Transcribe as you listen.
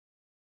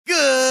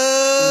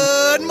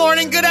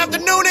morning, good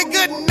afternoon, and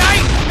good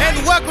night.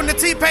 And welcome to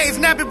T-Pain's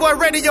Nappy Boy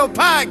Radio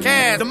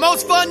Podcast. The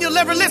most fun you'll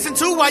ever listen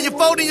to while you're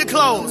folding your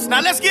clothes. Now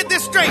let's get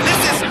this straight.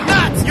 This is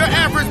not your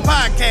average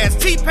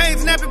podcast.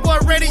 T-Pain's Nappy Boy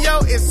Radio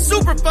is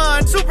super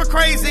fun, super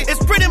crazy.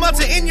 It's pretty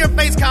much an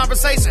in-your-face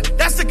conversation.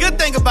 That's the good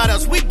thing about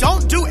us. We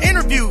don't do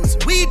interviews.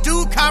 We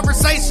do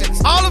conversations.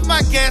 All of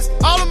my guests,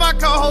 all of my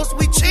co-hosts,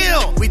 we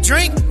chill. We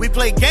drink, we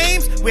play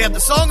games. We have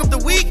the song of the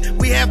week.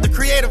 We have the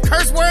creative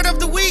curse word of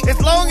the week. As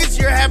long as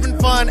you're having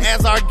fun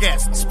as our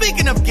guest.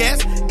 Speaking of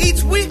guests,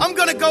 each week I'm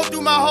going to go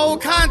through my whole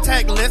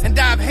contact list and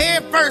dive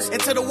head first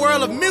into the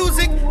world of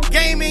music,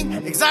 gaming,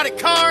 exotic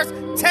cars,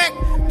 tech,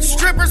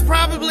 strippers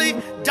probably,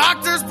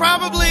 doctors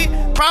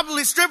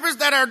probably strippers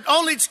that are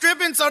only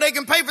stripping so they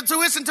can pay for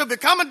tuition to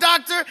become a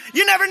doctor.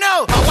 You never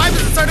know. My wife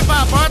is a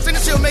certified bartender.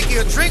 She'll make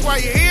you a drink while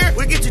you're here.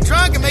 We'll get you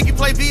drunk and make you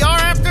play VR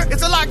after.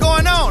 It's a lot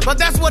going on. But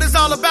that's what it's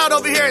all about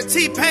over here at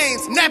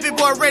T-Pain's Nappy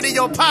Boy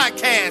Radio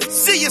Podcast.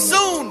 See you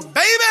soon,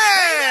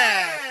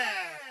 baby!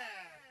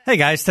 Hey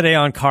guys, today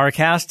on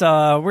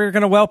CarCast, we're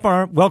going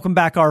to welcome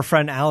back our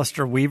friend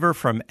Alistair Weaver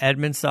from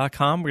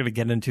Edmunds.com. We're going to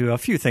get into a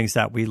few things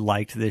that we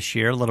liked this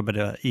year, a little bit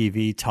of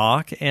EV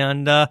talk,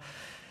 and the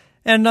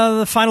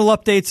final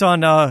updates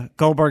on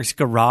Goldberg's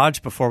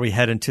Garage before we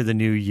head into the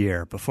new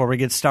year. Before we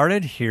get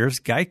started, here's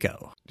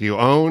Geico. Do you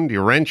own? Do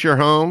you rent your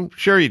home?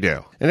 Sure you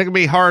do. And it can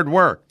be hard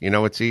work. You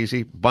know it's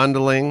easy?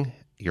 Bundling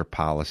your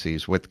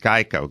policies with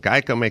Geico.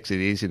 Geico makes it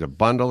easy to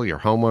bundle your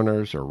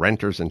homeowners or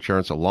renters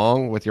insurance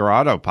along with your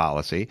auto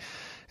policy.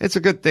 It's a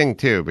good thing,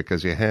 too,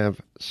 because you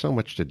have so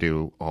much to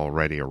do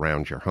already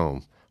around your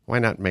home. Why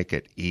not make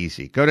it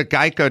easy? Go to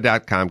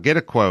geico.com, get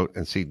a quote,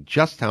 and see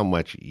just how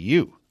much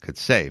you could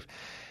save.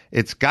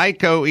 It's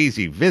Geico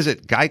easy.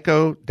 Visit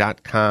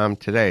geico.com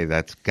today.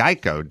 That's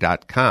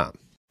geico.com.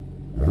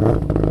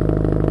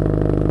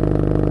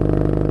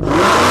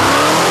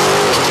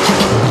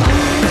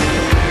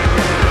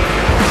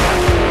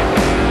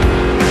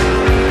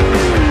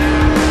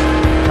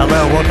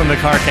 Hello, welcome to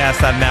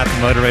CarCast. I'm Matt,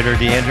 the moderator,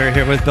 DeAndre,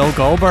 here with Bill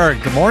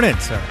Goldberg. Good morning,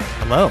 sir.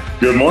 Hello.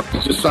 Good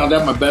morning. Just found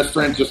out my best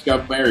friend just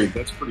got married.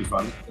 That's pretty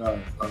fun.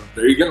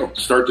 There you go.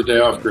 Start the day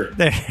off great.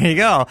 There you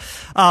go.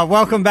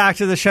 Welcome back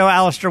to the show,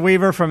 Alistair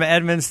Weaver from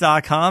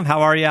Edmunds.com.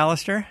 How are you,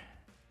 Alistair?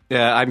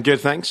 Yeah, I'm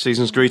good, thanks.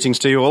 Season's greetings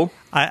to you all.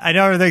 I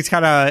know everything's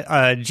kind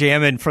of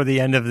jamming for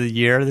the end of the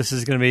year. This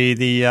is going to be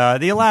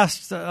the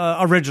last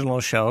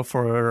original show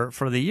for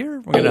the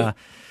year.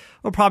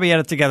 We'll probably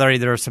edit together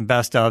either some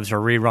best ofs or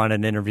rerun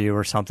an interview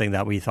or something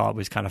that we thought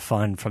was kind of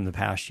fun from the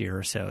past year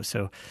or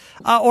so.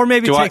 Or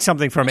maybe take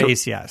something from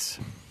ACS.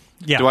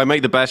 Yeah. Do I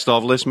make the best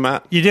of list,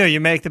 Matt? You do. You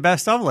make the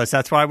best of list.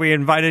 That's why we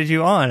invited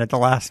you on at the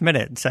last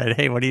minute and said,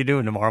 hey, what are you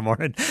doing tomorrow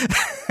morning?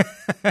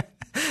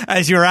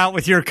 As you're out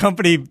with your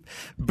company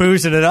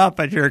boozing it up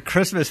at your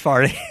Christmas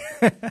party.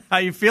 How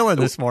you feeling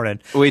this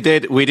morning? We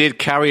did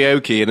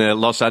karaoke in a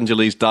Los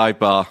Angeles dive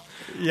bar.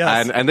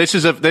 Yes. And this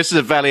is a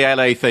very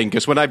LA thing,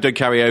 because when I've done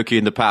karaoke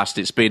in the past,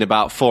 it's been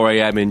about 4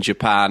 a.m. in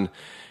Japan,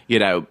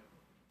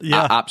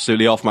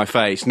 absolutely off my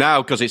face.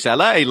 Now, because it's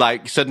LA,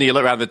 like suddenly you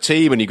look around the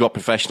team and you've got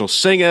professional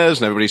singers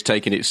and everybody's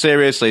taking it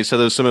seriously. So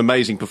there's some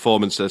amazing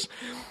performances.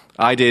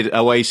 I did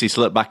Oasis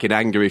Look Back in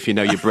Anger, if you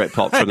know your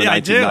Britpop from the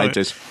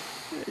 1990s.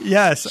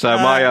 Yes.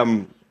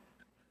 So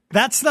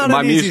that's not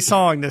an easy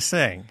song to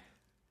sing.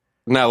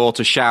 No, or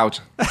to shout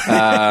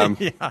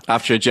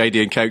after a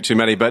JD and Coke too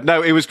many. But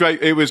no, it was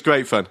great. It was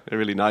great fun.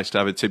 Really nice to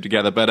have a team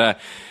together. But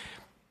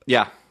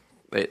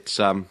it's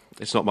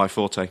not my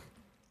forte.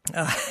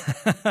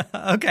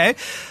 Okay.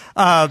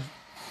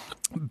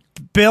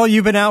 Bill,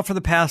 you've been out for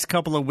the past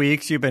couple of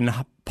weeks. You've been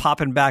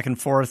popping back and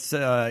forth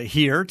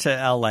here to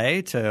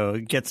LA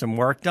to get some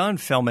work done,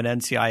 filming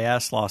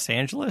NCIS Los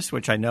Angeles,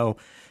 which I know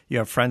you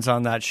have friends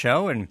on that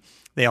show, and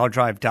they all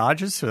drive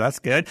Dodges, so that's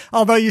good.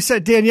 Although you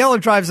said Daniela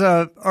drives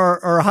or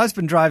her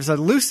husband drives a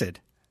Lucid.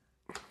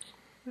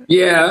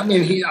 Yeah, I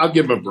mean, I'll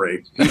give him a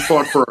break. He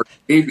fought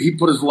he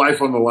put his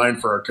life on the line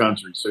for our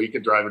country, so he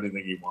can drive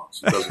anything he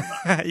wants. It doesn't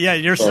matter. Yeah,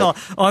 you're still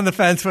on the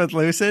fence with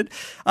Lucid.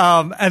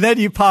 And then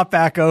you pop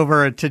back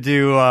over to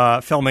do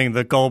filming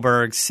the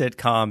Goldberg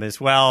sitcom as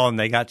well, and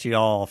they got you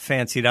all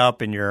fancied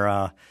up in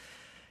your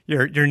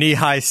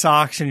knee-high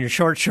socks and your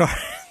short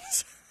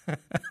shorts.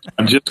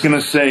 I'm just going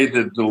to say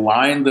that the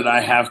line that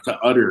I have to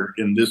utter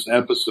in this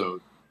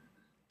episode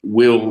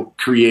will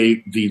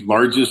create the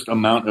largest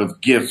amount of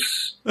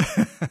GIFs,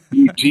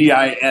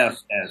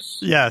 GIFs.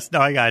 Yes, no,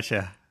 I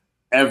gotcha.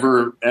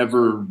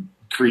 Ever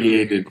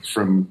created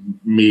from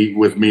me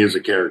with me as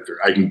a character.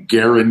 I can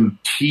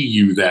guarantee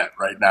you that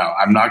right now.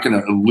 I'm not going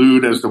to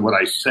allude as to what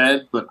I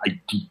said, but I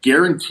can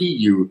guarantee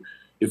you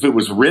if it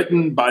was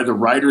written by the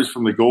writers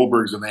from the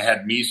Goldbergs and they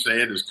had me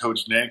say it as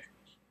Coach Nick,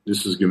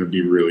 this is going to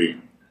be really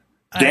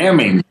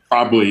damning,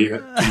 probably to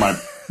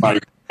my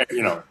to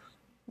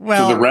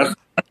the rest of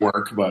my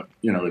work, but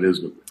it is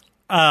good.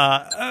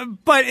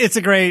 But it's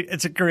a great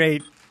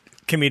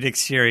comedic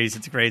series.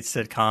 It's a great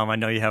sitcom. I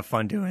know you have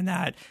fun doing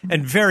that,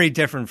 and very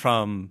different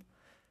from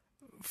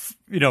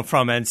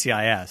from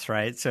NCIS,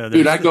 right? So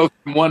dude, I go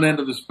from one end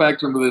of the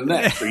spectrum to the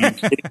next. Are you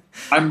kidding?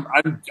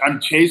 I'm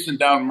chasing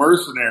down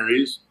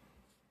mercenaries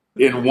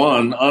in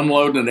one,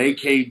 unload an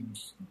AK,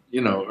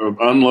 or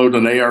unload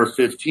an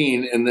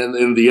AR-15, and then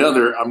in the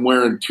other, I'm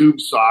wearing tube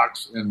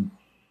socks, and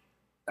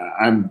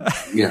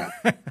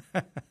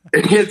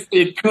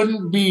it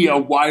couldn't be a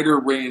wider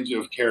range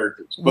of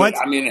characters. But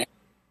I mean,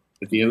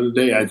 at the end of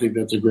the day, I think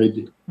that's a great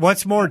deal.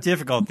 What's more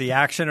difficult, the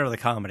action or the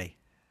comedy?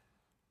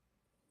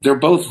 They're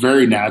both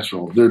very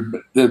natural.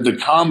 The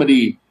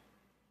comedy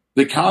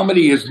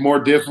is more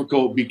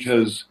difficult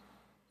because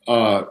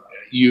I'm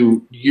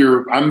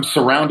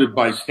surrounded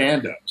by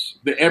stand-ups.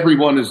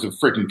 Everyone is a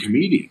freaking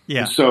comedian.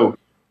 Yeah. So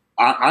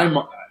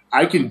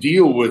I can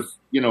deal with,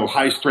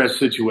 high stress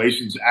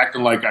situations,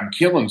 acting like I'm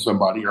killing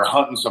somebody or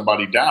hunting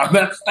somebody down.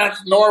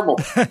 That's normal.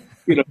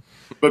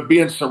 But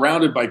being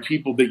surrounded by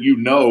people that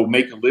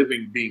make a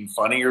living being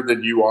funnier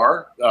than you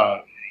are,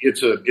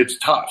 it's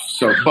tough.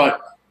 So,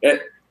 but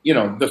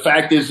the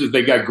fact is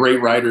they got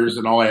great writers,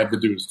 and all I have to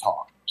do is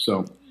talk.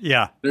 So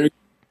yeah, but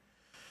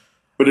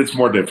it's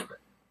more difficult.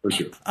 For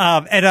sure.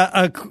 And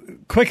a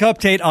quick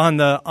update on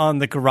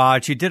the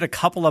garage. You did a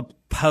couple of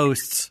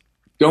posts.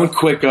 Don't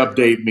quick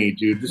update me,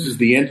 dude. This is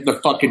the end of the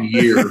fucking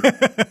year.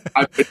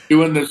 I've been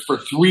doing this for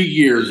 3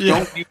 years. Yeah.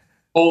 Don't you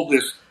pull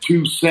this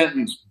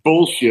 2-sentence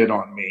bullshit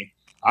on me.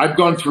 I've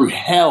gone through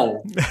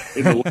hell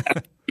in the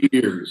last 2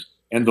 years.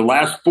 And the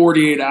last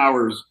 48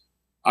 hours,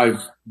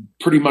 I've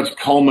pretty much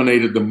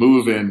culminated the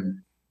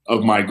move-in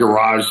of my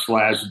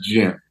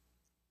garage/gym.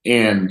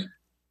 And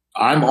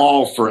I'm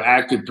all for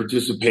active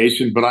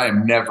participation, but I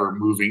am never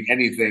moving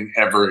anything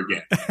ever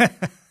again.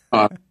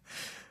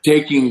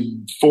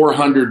 Taking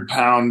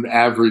 400-pound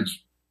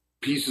average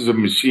pieces of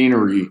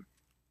machinery,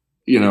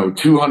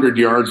 200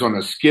 yards on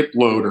a skip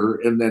loader,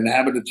 and then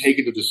having to take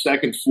it to the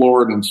second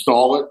floor and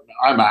install it,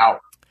 I'm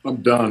out. I'm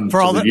done for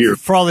all the year.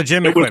 For all the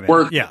gym equipment.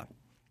 Was yeah,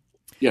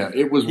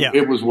 it was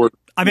worth it.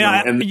 I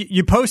mean,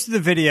 you posted the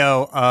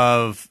video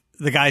of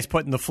the guys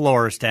putting the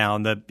floors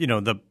down,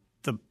 the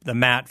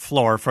mat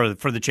floor for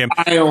the gym.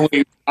 I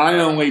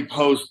only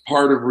post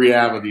part of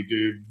reality,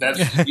 dude. That's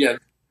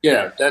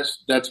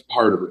that's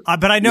part of it.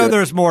 But I know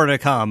there's more to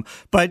come.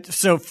 But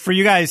so for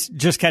you guys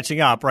just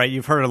catching up, right?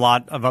 You've heard a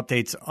lot of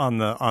updates on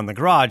the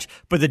garage,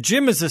 but the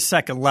gym is a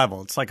second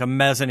level. It's like a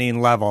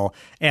mezzanine level,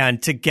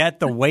 and to get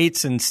the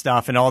weights and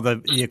stuff and all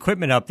the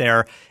equipment up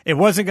there, it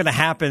wasn't going to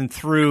happen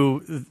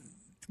through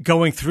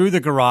going through the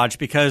garage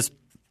because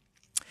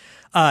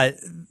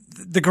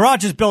the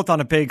garage is built on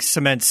a big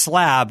cement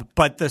slab,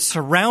 but the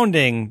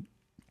surrounding,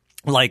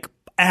 like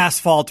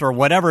asphalt or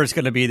whatever is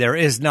going to be there,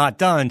 is not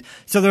done.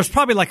 So there's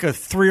probably like a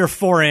 3 or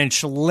 4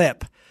 inch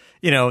lip,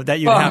 that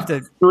you have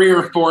to 3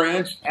 or 4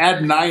 inch.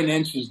 Add 9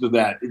 inches to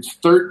that. It's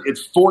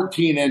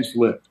 14-inch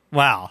lip.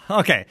 Wow.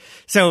 Okay.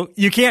 So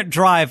you can't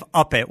drive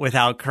up it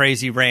without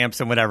crazy ramps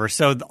and whatever.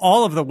 So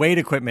all of the weight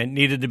equipment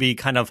needed to be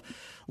kind of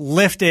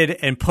lifted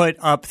and put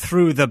up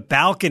through the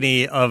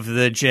balcony of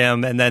the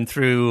gym and then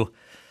through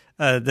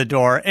the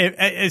door,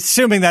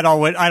 assuming that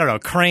all would, I don't know,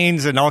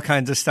 cranes and all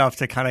kinds of stuff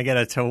to kind of get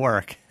it to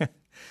work.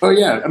 Oh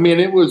yeah, I mean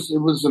it was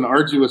an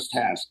arduous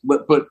task,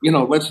 but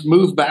let's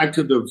move back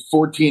to the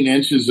 14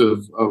 inches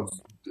of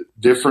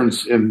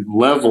difference in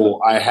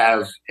level I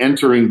have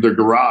entering the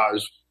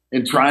garage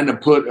and trying to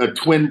put a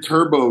twin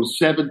turbo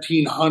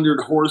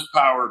 1700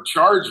 horsepower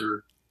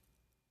Charger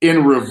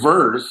in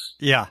reverse,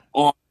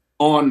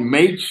 on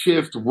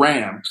makeshift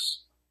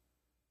ramps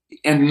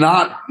and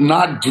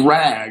not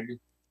drag.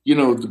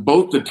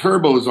 Both the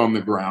turbos on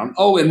the ground.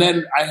 Oh, and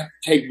then I have to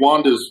take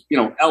Wanda's,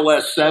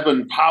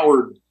 LS7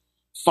 powered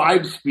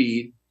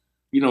 5-speed,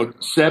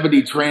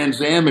 70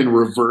 Trans Am in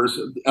reverse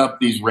up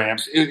these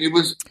ramps.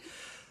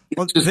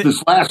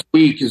 This last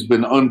week has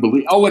been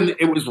unbelievable. Oh, and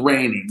it was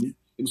raining.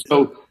 And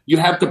so you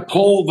have to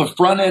pull the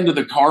front end of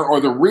the car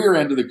or the rear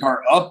end of the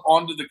car up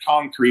onto the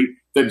concrete,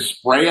 then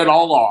spray it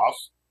all off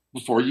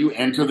before you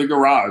enter the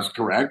garage,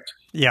 correct?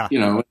 Yeah.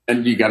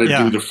 And you got to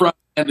do the front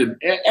end. And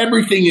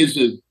everything is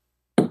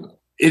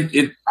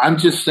I'm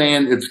just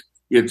saying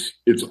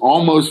it's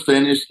almost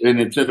finished, and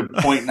it's at a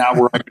point now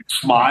where I can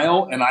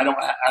smile, and I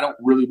don't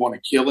really want to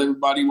kill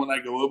everybody when I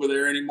go over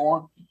there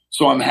anymore.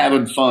 So I'm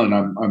having fun.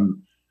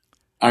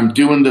 I'm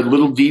doing the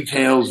little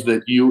details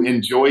that you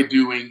enjoy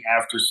doing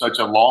after such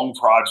a long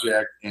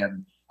project.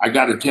 And I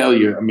got to tell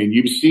you, I mean,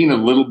 you've seen a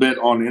little bit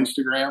on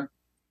Instagram,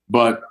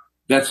 but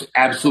that's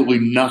absolutely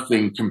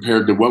nothing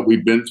compared to what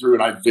we've been through.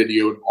 And I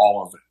videoed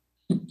all of it.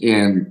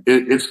 And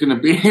it's going to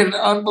be an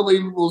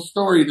unbelievable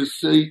story to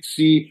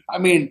see. I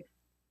mean,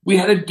 we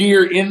had a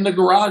deer in the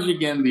garage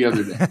again the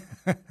other day.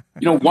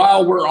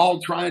 While we're all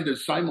trying to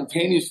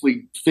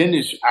simultaneously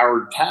finish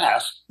our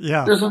task,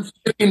 there's a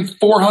freaking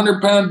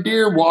 400-pound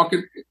deer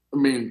walking. I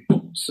mean,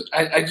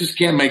 I just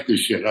can't make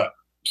this shit up.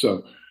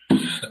 So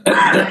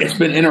it's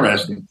been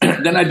interesting.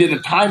 Then I did a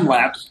time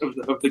lapse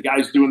of the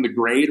guys doing the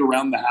grade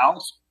around the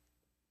house.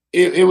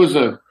 It was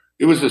a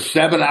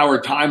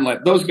 7-hour time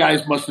lapse. Those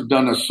guys must have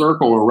done a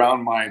circle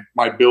around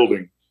my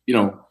building,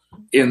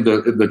 in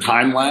the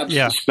time lapse.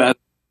 Yeah.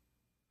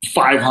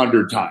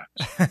 500 times.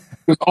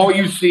 Because all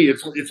you see,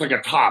 it's like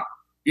a top,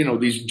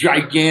 these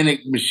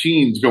gigantic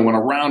machines going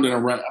around and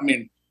around. I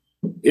mean,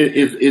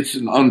 it's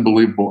an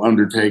unbelievable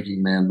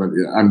undertaking, man. But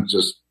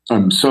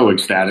I'm so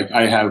ecstatic.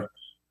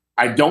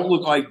 I don't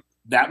look like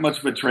that much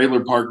of a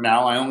trailer park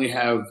now. I only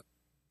have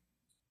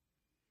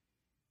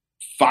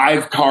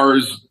 5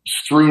 cars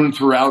strewn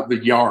throughout the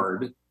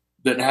yard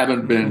that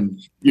haven't been,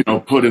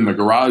 put in the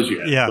garage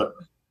yet. Yeah. But,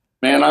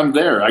 man, I'm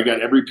there. I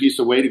got every piece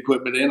of weight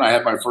equipment in. I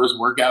had my first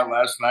workout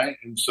last night.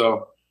 And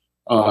so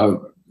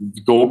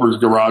Goldberg's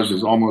garage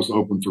is almost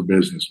open for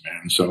business,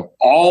 man. So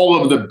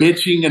all of the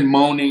bitching and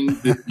moaning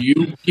that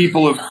you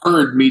people have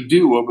heard me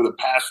do over the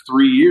past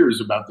 3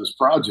 years about this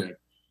project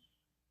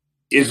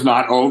is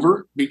not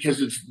over, because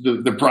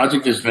the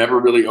project is never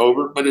really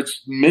over, but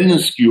it's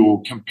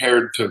minuscule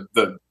compared to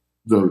the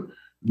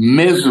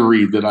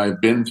misery that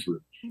I've been through.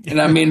 And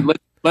I mean,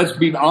 let's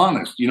be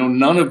honest,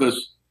 none of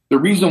us, the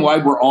reason why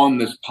we're on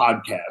this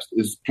podcast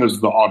is because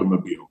of the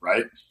automobile,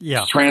 right?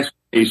 Yeah. It's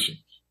transportation.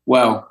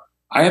 Well,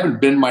 I haven't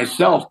been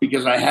myself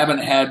because I haven't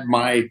had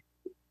my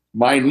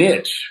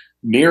niche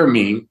near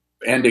me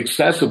and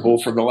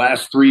accessible for the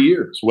last 3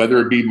 years, whether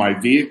it be my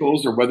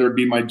vehicles or whether it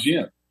be my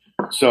gym.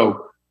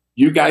 So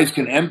you guys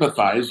can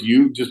empathize,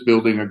 you just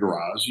building a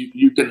garage.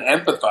 You can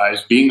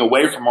empathize being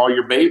away from all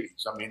your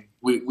babies. I mean,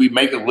 we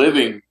make a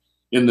living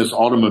in this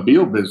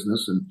automobile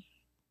business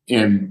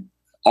and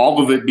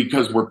all of it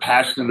because we're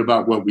passionate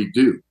about what we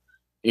do.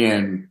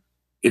 And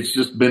it's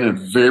just been a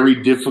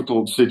very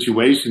difficult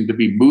situation to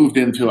be moved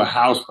into a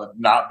house but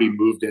not be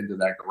moved into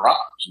that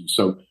garage. And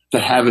so to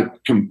have it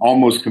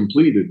almost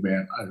completed,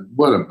 man,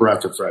 what a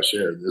breath of fresh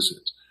air this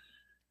is.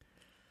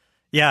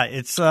 Yeah,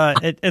 it's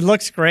it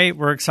looks great.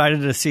 We're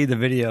excited to see the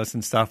videos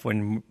and stuff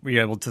when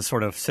we're able to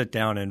sort of sit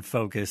down and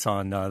focus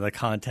on the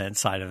content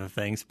side of the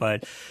things.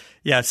 But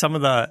yeah, some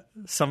of the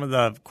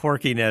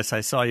quirkiness,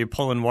 I saw you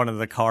pulling one of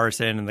the cars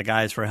in, and the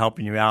guys were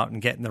helping you out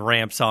and getting the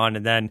ramps on,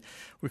 and then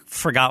we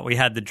forgot we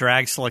had the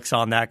drag slicks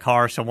on that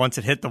car. So once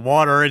it hit the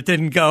water, it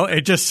didn't go.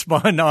 It just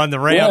spun on the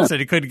ramps,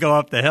 and it couldn't go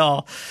up the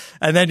hill.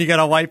 And then you got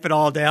to wipe it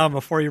all down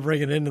before you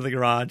bring it into the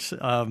garage.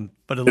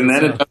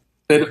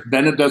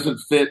 Then it doesn't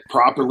fit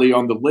properly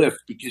on the lift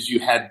because you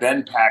had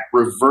BenPack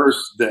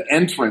reverse the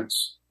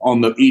entrance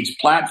on each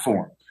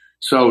platform.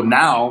 So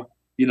now,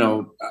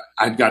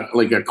 I've got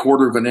like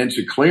 1/4 of an inch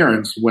of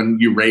clearance when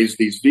you raise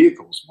these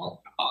vehicles.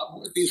 Well,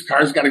 these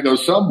cars got to go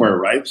somewhere,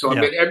 right? So I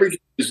mean, everything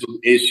is an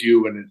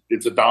issue and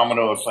it's a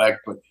domino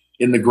effect. But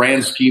in the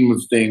grand scheme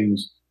of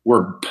things,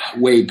 we're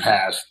way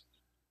past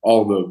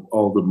all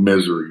the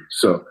misery.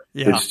 So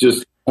it's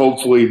just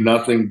hopefully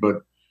nothing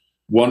but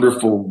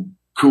wonderful,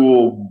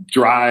 cool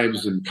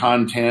drives and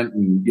content.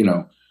 And,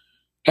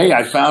 hey,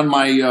 I found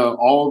my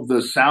all of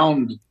the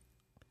sound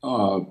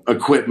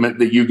equipment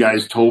that you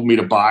guys told me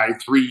to buy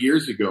 3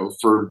 years ago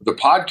for the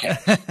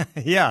podcast.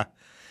 Yeah.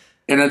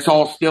 And it's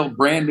all still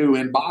brand new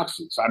in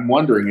boxes. I'm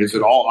wondering, is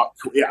it all,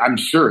 I'm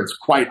sure it's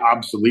quite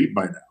obsolete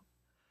by now.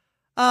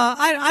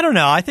 I don't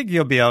know. I think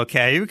you'll be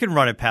okay. You can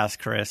run it past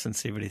Chris and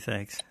see what he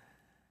thinks.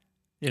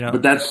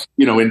 But that's,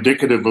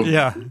 indicative of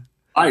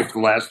life. The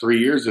last 3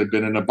 years have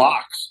been in a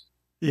box.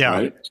 Yeah.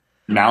 Right?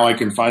 Now I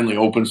can finally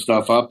open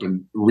stuff up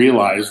and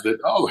realize that,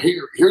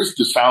 here's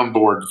the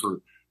soundboard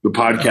for the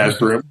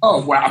podcast room.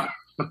 Oh, wow.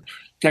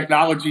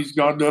 Technology's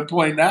gone to a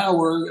point now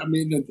where,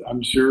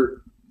 I'm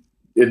sure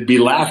it'd be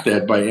laughed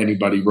at by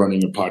anybody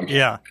running a podcast.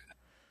 Yeah.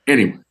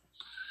 Anyway.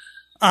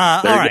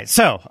 All right.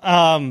 So,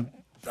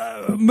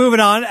 moving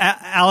on,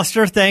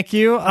 Alistair, thank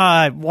you.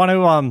 I want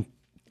to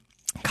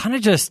kind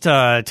of just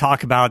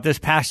talk about this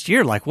past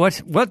year. Like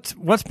what's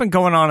been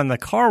going on in the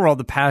car world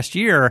the past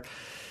year?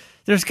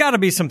 There's got to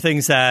be some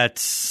things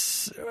that,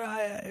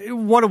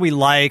 what do we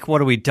like? What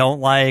do we don't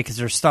like? Is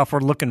there stuff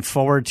we're looking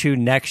forward to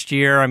next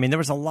year? I mean, there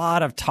was a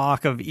lot of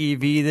talk of EV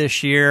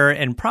this year,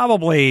 and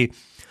probably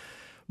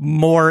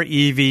more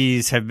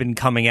EVs have been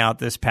coming out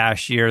this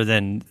past year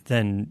than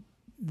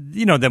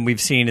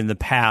we've seen in the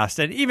past,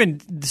 and even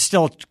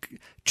still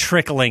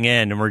trickling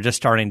in. And we're just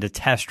starting to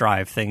test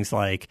drive things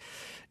like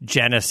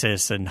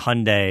Genesis and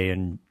Hyundai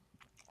and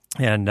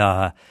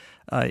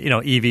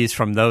EVs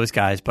from those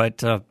guys.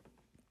 But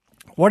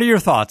what are your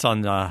thoughts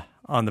on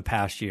the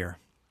past year?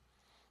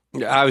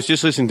 I was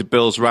just listening to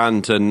Bill's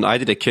rant, and I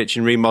did a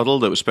kitchen remodel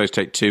that was supposed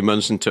to take 2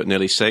 months and took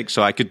nearly 6.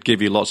 So I could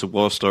give you lots of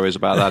war stories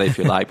about that if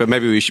you like. But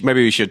maybe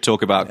we should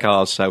talk about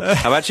cars. So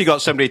I've actually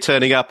got somebody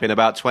turning up in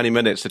about 20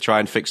 minutes to try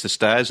and fix the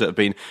stairs. That have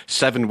been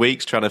 7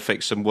 weeks trying to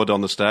fix some wood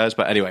on the stairs.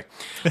 But anyway,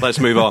 let's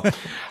move on.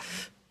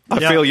 I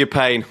feel your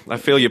pain.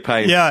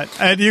 Yeah,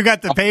 and you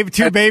got the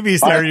two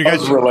babies there. You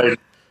guys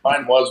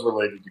Mine was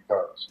related to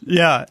cars.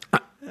 Yeah.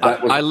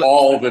 That was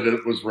all that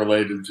it was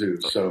related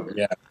to. So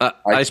yeah,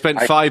 I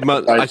spent 5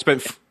 months. I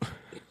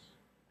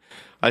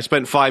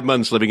spent 5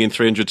 months living in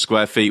 300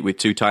 square feet with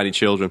 2 tiny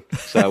children.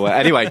 So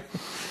anyway,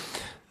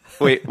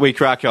 we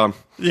crack on.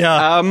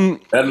 Yeah. And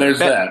there's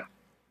that.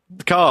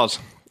 Cars.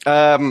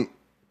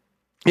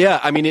 Yeah,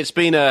 I mean, it's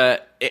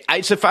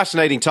a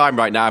fascinating time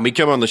right now. And we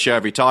come on the show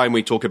every time.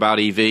 We talk about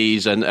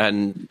EVs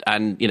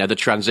and the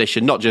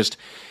transition, not just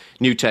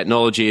new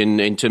technology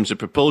in terms of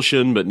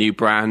propulsion, but new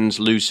brands.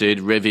 Lucid,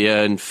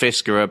 Rivian,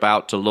 Fisker are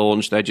about to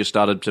launch. They just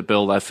started to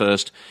build their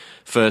first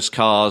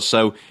cars.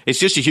 So it's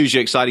just a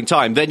hugely exciting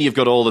time. Then you've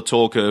got all the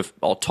talk of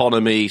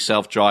autonomy,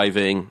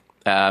 self-driving,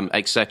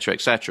 et cetera,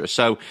 et cetera.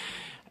 So,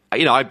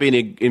 I've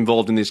been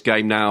involved in this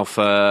game now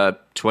for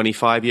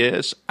 25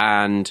 years,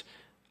 and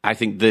I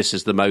think this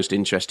is the most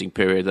interesting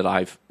period that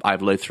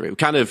I've lived through.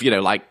 Kind of,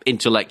 like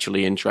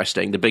intellectually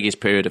interesting, the biggest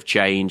period of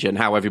change and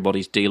how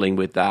everybody's dealing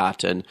with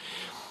that. And,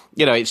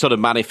 it sort of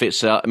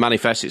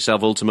manifests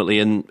itself ultimately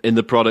in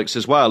the products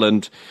as well.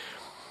 And,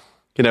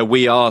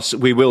 we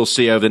will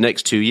see over the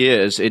next 2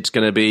 years, it's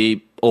going to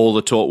be, all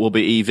the talk will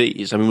be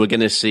EVs. I mean, we're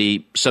going to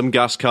see some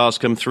gas cars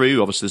come through.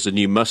 Obviously, there's a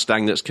new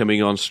Mustang that's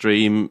coming on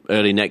stream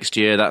early next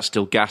year. That's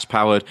still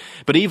gas-powered.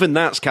 But even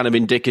that's kind of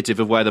indicative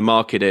of where the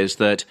market is,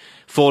 that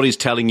Ford is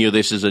telling you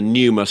this is a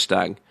new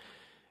Mustang.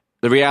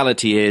 The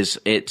reality is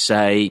it's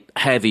a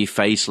heavy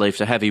facelift,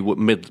 a heavy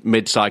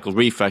mid-cycle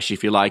refresh,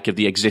 if you like, of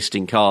the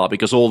existing car,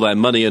 because all their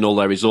money and all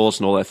their resource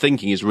and all their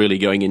thinking is really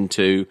going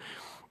into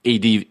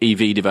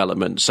EV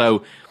development.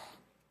 So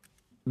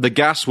the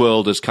gas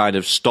world has kind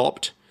of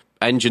stopped.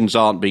 Engines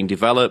aren't being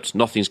developed.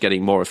 Nothing's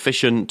getting more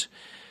efficient.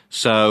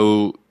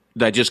 So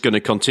they're just going to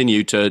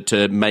continue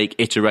to make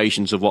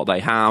iterations of what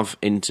they have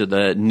into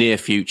the near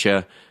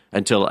future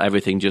until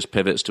everything just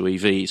pivots to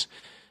EVs.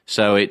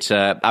 So it's.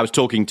 I was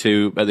talking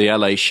to at the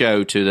LA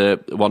show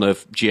to one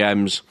of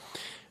GM's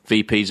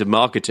VPs of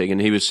marketing, and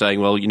he was saying,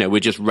 well, we're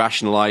just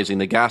rationalizing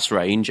the gas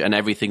range and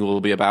everything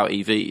will be about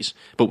EVs,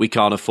 but we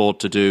can't afford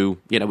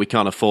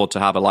to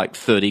have a like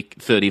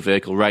 30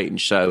 vehicle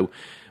range. So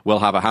we'll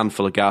have a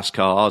handful of gas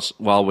cars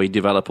while we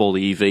develop all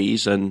the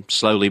EVs, and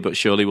slowly but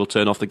surely we'll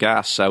turn off the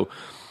gas. So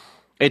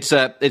it's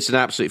an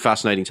absolutely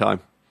fascinating time.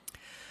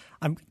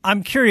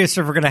 I'm curious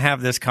if we're going to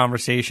have this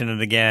conversation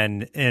and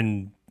again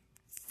in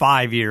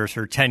 5 years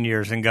or 10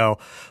 years and go,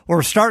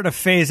 we're starting to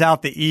phase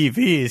out the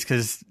EVs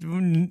because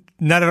none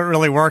of it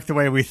really worked the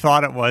way we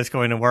thought it was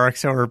going to work.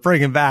 So we're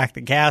bringing back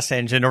the gas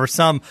engine or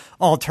some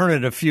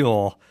alternative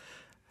fuel.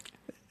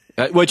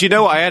 Well, do you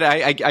know what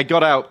I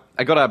got out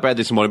of bed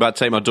this morning, about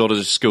to take my daughter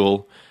to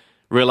school,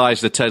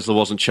 realised the Tesla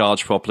wasn't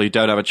charged properly,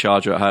 don't have a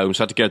charger at home,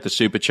 so I had to go to the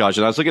supercharger.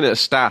 And I was looking at a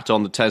stat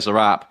on the Tesla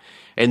app.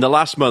 In the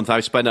last month,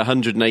 I've spent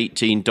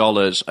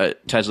 $118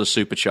 at Tesla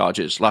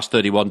superchargers, last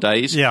 31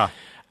 days. Yeah.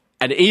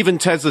 And even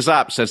Tesla's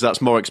app says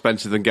that's more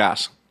expensive than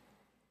gas.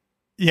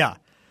 Yeah.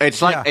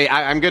 It's like,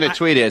 I'm going to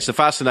tweet it. It's a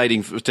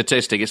fascinating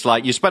statistic. It's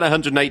like, you spent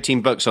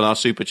 $118 on our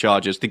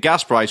superchargers. The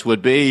gas price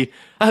would be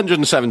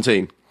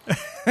 $117.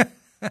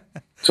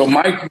 So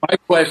my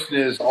question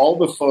is, all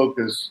the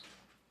focus,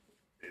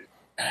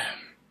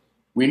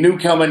 we knew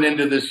coming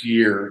into this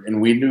year and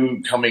we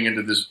knew coming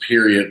into this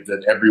period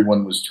that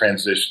everyone was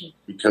transitioning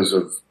because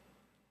of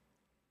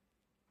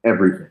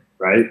everything,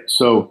 right?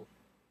 So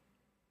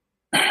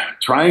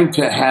trying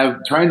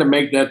to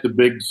make that the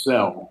big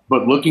sell,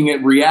 but looking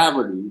at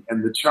reality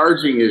and the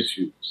charging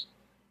issues,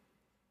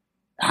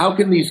 how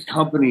can these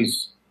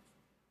companies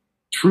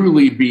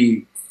truly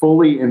be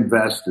fully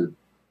invested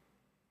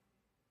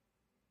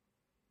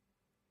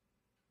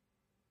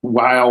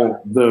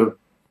while the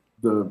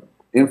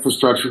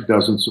infrastructure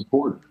doesn't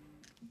support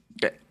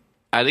it?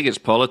 I think it's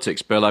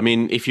politics, Bill. I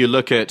mean, if you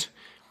look at,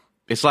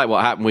 it's like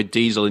what happened with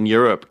diesel in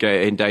Europe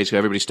in days ago.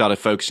 Everybody started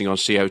focusing on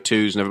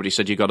CO2s and everybody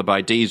said, you've got to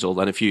buy diesel.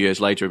 Then a few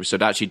years later, everybody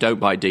said, actually, don't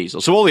buy diesel.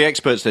 So all the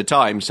experts at the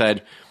time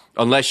said,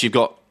 unless you've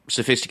got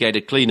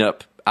sophisticated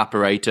cleanup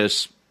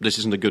apparatus, this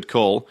isn't a good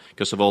call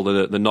because of all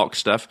the NOx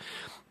stuff.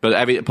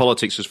 But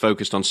politics was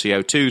focused on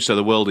CO2, so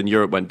the world in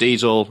Europe went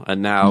diesel,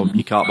 and now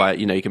you can't buy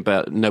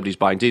it. Nobody's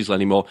buying diesel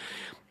anymore.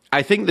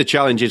 I think the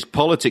challenge is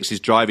politics is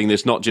driving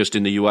this, not just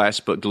in the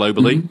US, but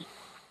globally. Mm-hmm.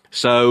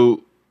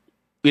 So,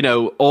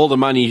 all the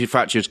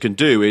manufacturers can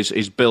do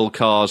is build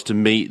cars to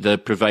meet the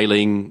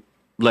prevailing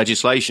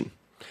legislation.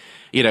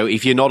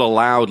 If you're not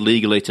allowed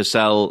legally to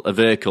sell a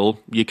vehicle,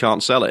 you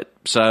can't sell it.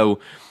 So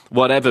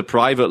whatever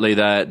privately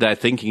they're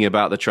thinking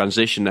about the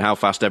transition and how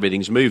fast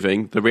everything's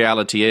moving, the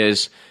reality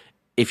is,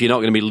 if you're not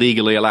going to be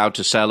legally allowed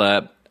to sell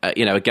a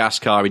gas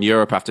car in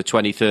Europe after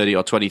 2030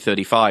 or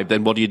 2035,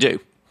 then what do?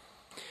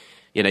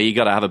 You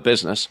got to have a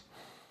business.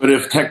 But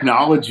if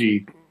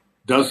technology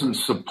doesn't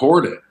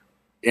support it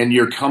and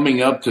you're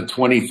coming up to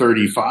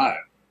 2035,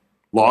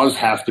 laws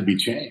have to be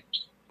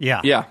changed.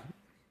 Yeah. Yeah.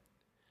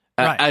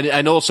 Right.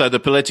 And also the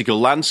political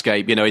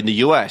landscape, in the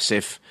US,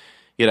 if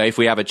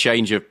we have a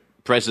change of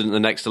president in the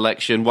next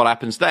election, what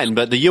happens then?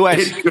 But the US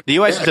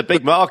is a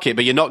big market,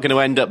 but you're not going to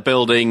end up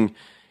building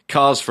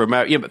cars for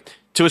America.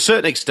 To a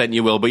certain extent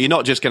you will, but you're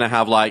not just going to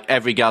have like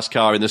every gas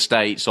car in the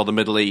States or the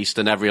Middle East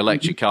and every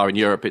electric car in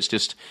Europe. It's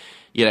just,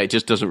 it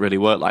just doesn't really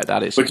work like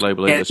that. It's a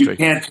global industry. You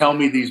can't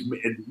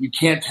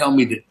tell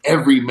me that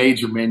every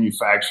major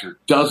manufacturer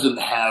doesn't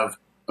have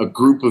a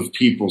group of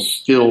people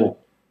still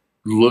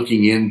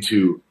looking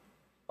into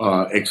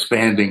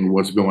expanding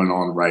what's going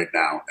on right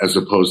now as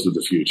opposed to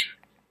the future.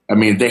 I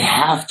mean, they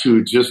have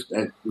to just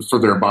for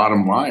their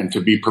bottom line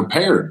to be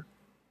prepared.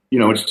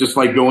 It's just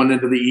like going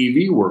into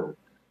the EV world.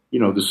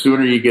 The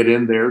sooner you get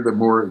in there, the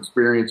more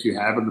experience you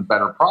have and the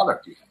better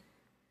product you have.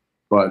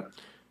 But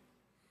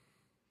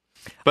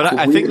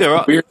I think there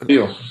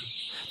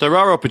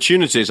are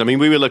opportunities. I mean,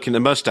 we were looking at the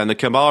Mustang. The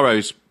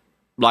Camaro's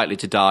likely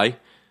to die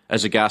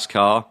as a gas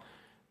car.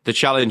 The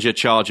Challenger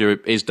Charger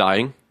is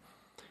dying.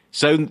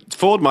 So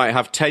Ford might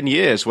have 10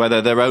 years where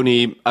they're their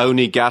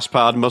only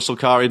gas-powered muscle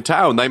car in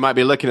town. They might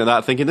be looking at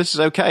that thinking, this is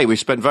okay. We've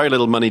spent very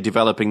little money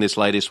developing this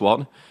latest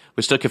one.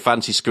 We stuck a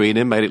fancy screen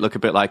in, made it look a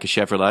bit like a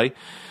Chevrolet.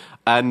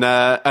 And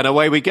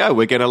away we go.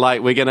 We're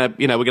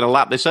gonna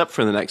lap this up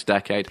for the next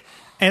decade.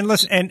 And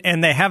listen,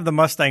 and they have the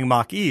Mustang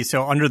Mach-E,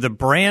 so under the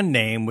brand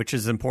name, which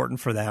is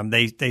important for them,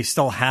 they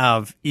still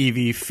have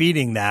EV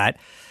feeding that.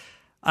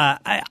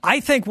 I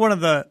think one of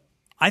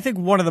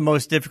the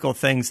most difficult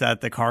things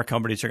that the car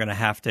companies are going to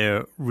have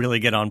to really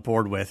get on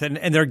board with, and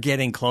they're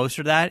getting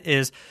closer to that,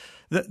 is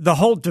the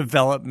whole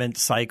development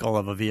cycle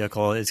of a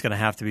vehicle is going to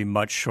have to be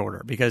much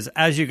shorter because,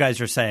 as you guys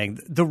are saying,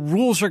 the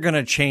rules are going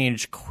to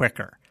change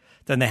quicker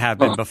than they have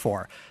been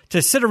before.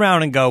 To sit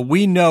around and go,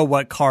 we know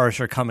what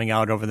cars are coming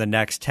out over the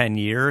next 10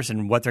 years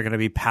and what they're going to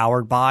be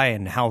powered by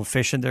and how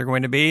efficient they're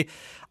going to be,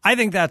 I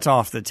think that's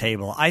off the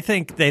table. I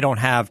think they don't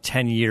have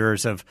 10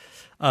 years of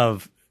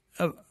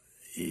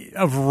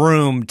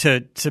room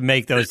to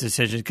make those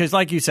decisions. Because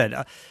like you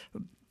said,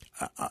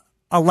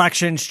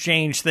 elections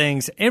change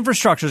things.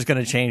 Infrastructure is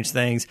going to change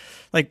things.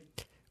 Like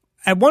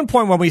at one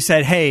point when we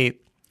said, hey,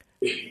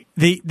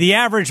 the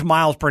average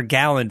miles per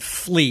gallon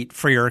fleet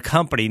for your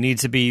company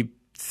needs to be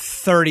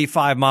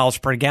 35 miles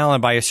per gallon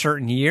by a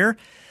certain year,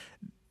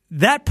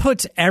 that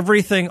puts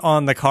everything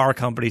on the car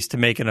companies to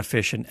make an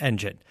efficient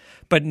engine.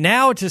 But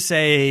now to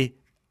say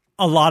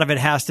a lot of it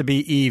has to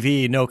be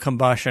EV, no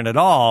combustion at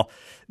all,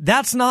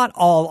 that's not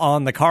all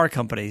on the car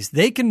companies.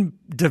 They can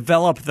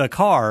develop the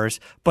cars,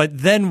 but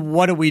then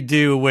what do we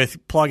do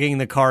with plugging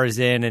the cars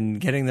in and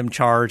getting them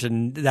charged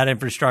and that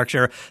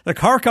infrastructure? The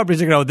car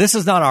companies are going to go, this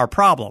is not our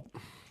problem.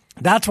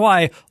 That's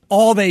why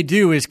all they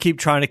do is keep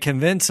trying to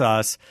convince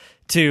us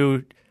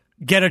to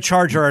get a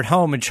charger at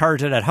home and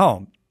charge it at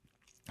home,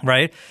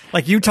 right?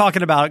 Like you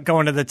talking about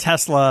going to the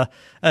Tesla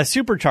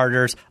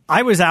superchargers.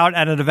 I was out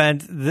at an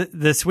event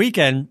this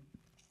weekend,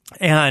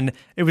 and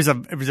it was a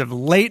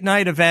late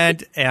night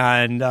event,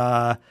 and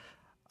I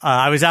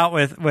was out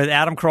with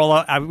Adam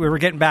Carolla. We were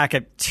getting back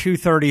at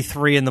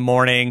 2:33 in the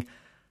morning.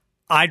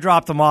 I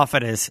dropped him off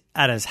at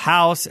his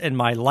house in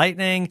my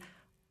Lightning.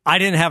 I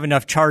didn't have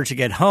enough charge to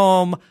get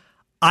home.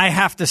 I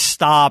have to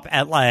stop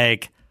at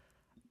like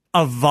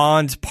a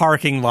Vaughn's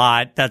parking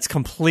lot that's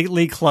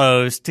completely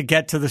closed to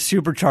get to the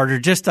supercharger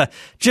just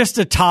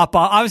to top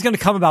off. I was going to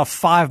come about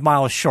 5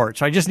 miles short,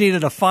 so I just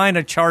needed to find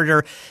a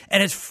charger,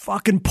 and it's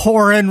fucking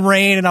pouring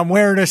rain, and I'm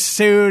wearing a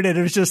suit, and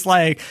it was just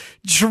like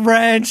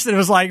drenched, and it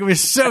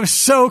was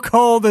so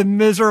cold and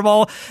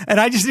miserable, and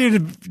I just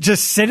needed to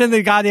just sit in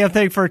the goddamn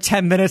thing for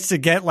 10 minutes to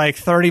get like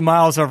 30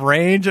 miles of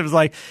range. It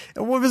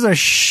was a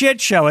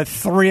shit show at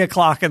 3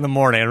 o'clock in the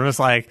morning. It was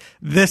like,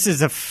 this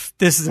is a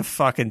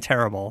fucking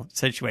terrible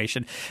situation.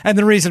 And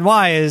the reason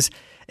why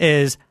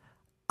is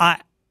I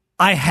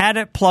had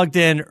it plugged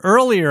in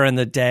earlier in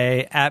the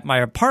day at my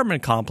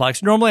apartment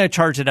complex. Normally I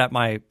charge it at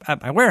my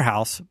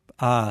warehouse,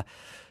 but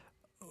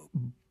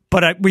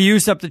we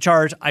used up the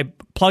charge. I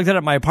plugged it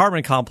at my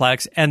apartment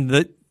complex, and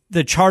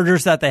the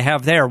chargers that they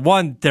have there,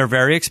 one, they're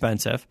very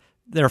expensive.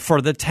 They're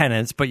for the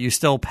tenants, but you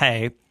still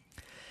pay,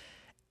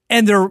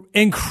 and they're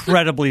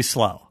incredibly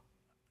slow.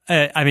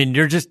 I mean,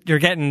 you're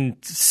getting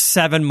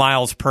 7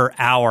 miles per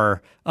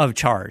hour of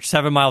charge,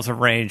 7 miles of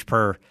range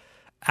per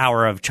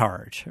hour of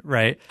charge,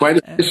 right? Quite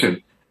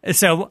efficient.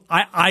 So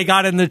I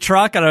got in the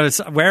truck, and I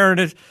was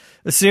wearing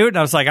a suit, and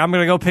I was like, I'm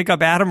going to go pick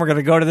up Adam. We're going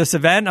to go to this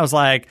event. And I was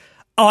like,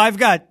 oh, I've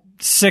got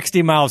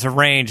 60 miles of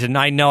range, and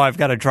I know I've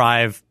got to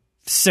drive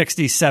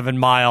 67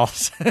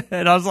 miles.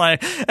 And I was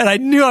like, and I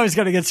knew I was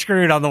going to get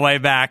screwed on the way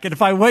back. And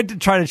if I went to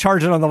try to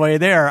charge it on the way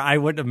there, I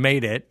wouldn't have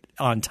made it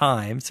on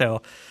time.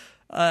 So,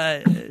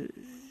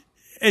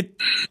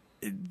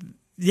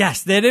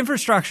 yes, that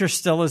infrastructure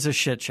still is a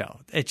shit show.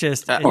 It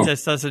just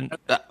doesn't.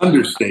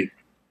 Understate.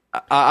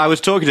 I was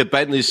talking to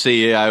Bentley's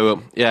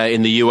CEO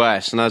in the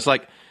US, and I was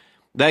like,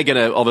 they're going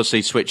to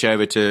obviously switch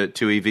over to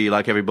EV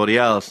like everybody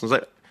else. I was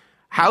like,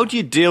 how do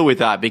you deal with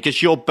that?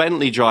 Because your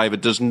Bentley driver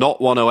does not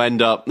want to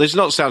end up. This does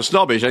not sound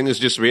snobbish. I think this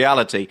is just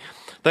reality.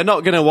 They're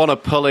not going to want to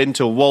pull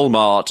into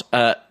Walmart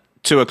at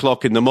 2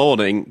 o'clock in the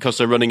morning because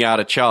they're running out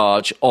of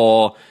charge,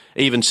 or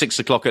even 6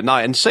 o'clock at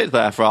night and sit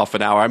there for half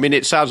an hour. I mean,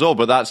 it sounds odd,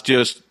 but that's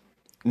just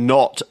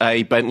not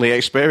a Bentley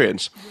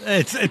experience.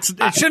 It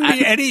shouldn't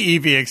be any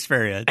EV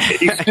experience.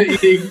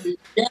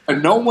 Yeah,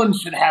 no one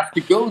should have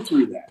to go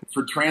through that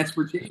for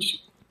transportation.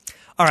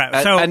 All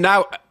right, so and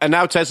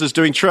now Tesla's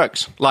doing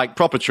trucks, like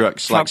proper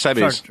trucks, like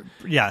semis.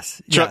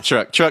 Yes,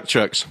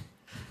 trucks.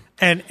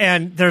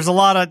 And there's a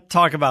lot of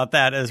talk about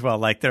that as well.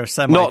 Like there are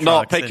semi trucks.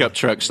 Not pickup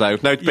trucks though.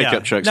 No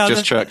pickup trucks,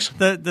 just trucks.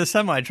 The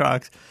semi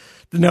trucks,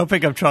 the no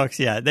pickup trucks.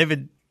 Yeah, they've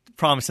been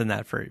promising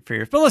that for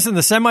years. But listen,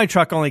 the semi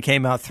truck only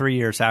came out 3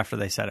 years after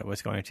they said it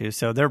was going to,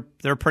 so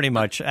they're pretty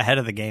much ahead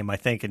of the game, I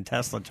think, in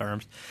Tesla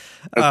terms.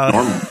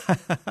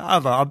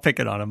 I'm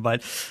picking on them,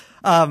 but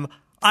I'm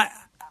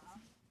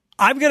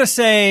going to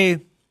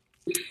say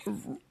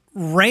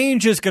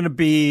range is going to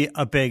be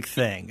a big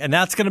thing, and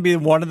that's going to be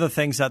one of the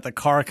things that the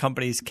car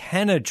companies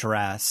can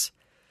address.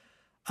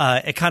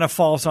 It kind of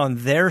falls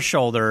on their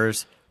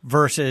shoulders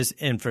versus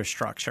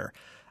infrastructure.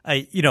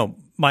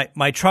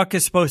 My truck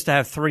is supposed to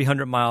have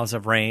 300 miles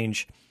of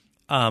range.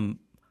 I've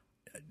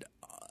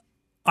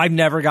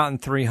never gotten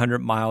 300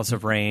 miles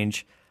of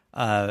range.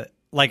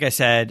 Like I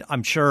said,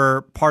 I'm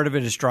sure part of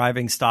it is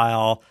driving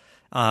style.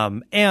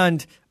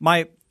 And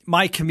my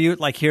commute,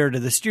 like here to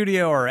the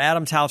studio or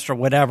Adam's house or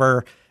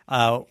whatever,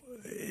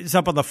 is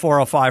up on the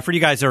 405. For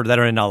you guys that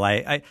are in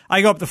LA,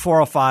 I go up the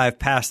 405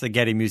 past the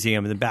Getty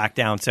Museum and then back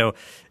down. So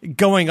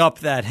going up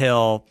that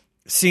hill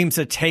seems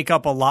to take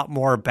up a lot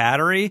more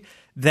battery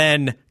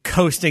than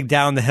coasting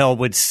down the hill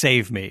would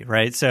save me,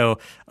 right? So,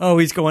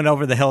 he's going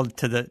over the hill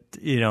to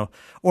the,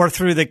 or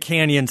through the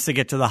canyons to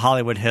get to the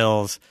Hollywood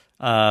Hills.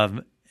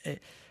 But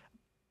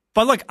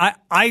look,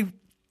 I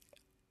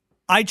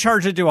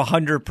charged it to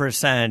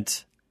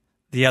 100%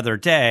 the other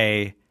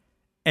day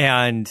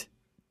and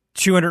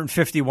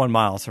 251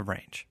 miles of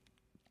range.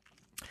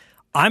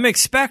 I'm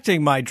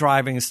expecting my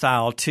driving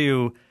style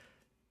to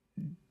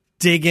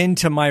dig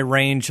into my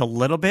range a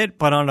little bit,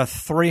 but on a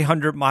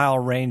 300-mile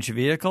range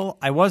vehicle,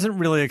 I wasn't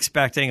really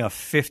expecting a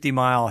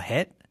 50-mile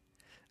hit.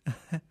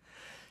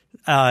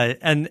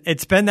 And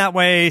it's been that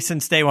way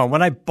since day one.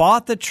 When I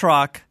bought the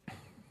truck,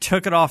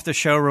 took it off the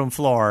showroom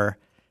floor,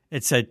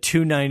 it said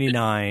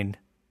 $299,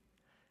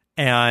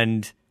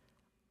 and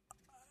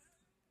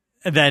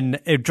then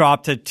it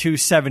dropped to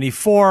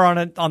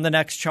 $274 on the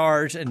next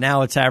charge, and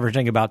now it's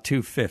averaging about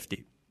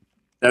 $250.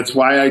 That's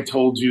why I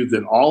told you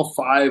that all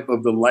 5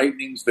 of the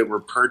Lightnings that were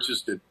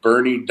purchased at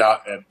Bernie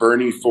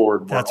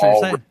Ford were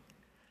all.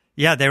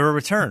 Yeah, they were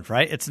returned,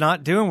 right? It's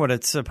not doing what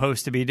it's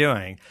supposed to be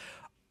doing.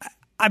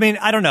 I mean,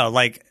 I don't know.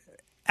 Like,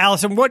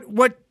 Allison, what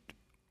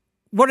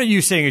are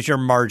you seeing as your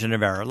margin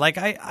of error? Like,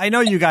 I know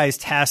you guys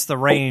test the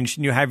range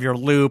and you have your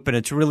loop, and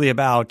it's really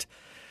about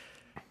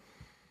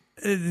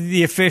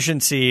the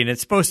efficiency, and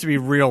it's supposed to be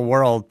real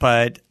world,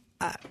 but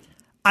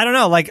I don't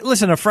know. Like,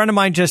 listen, a friend of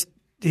mine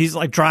he's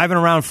like driving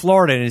around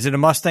Florida and he's in a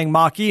Mustang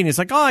Mach-E and he's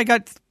like, I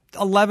got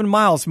 11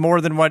 miles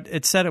more than what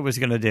it said it was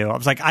going to do. I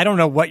was like, I don't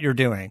know what you're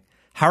doing.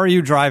 How are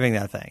you driving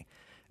that thing?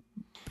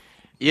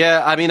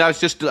 Yeah, I mean, I was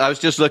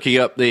just looking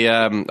up the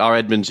our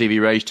Edmunds EV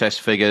range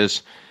test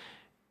figures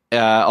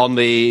on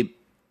the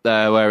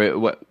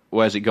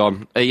where's it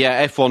gone?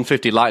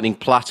 F-150 Lightning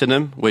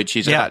Platinum, which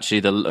is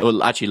actually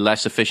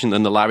less efficient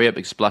than the Lariat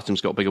because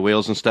Platinum's got bigger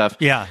wheels and stuff.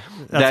 Yeah,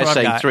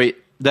 that's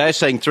They're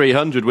saying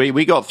 300.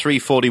 We got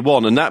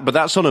 341, but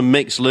that's on a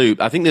mixed loop.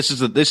 I think this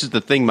is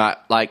the thing,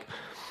 Matt. Like,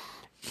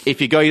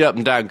 if you're going up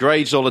and down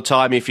grades all the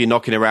time, if you're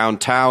knocking around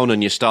town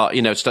and you start,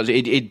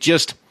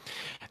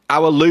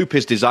 our loop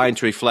is designed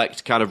to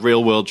reflect kind of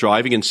real world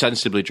driving and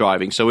sensibly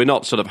driving. So we're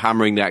not sort of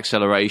hammering the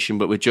acceleration,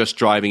 but we're just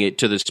driving it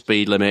to the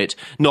speed limit,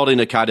 not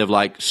in a kind of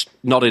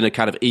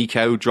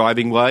eco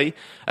driving way,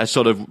 a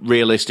sort of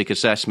realistic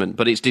assessment,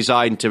 but it's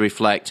designed to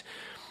reflect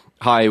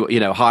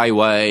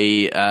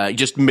highway,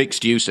 just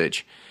mixed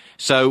usage.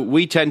 So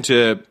we tend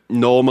to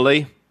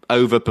normally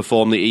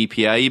overperform the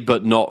EPA,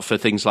 but not for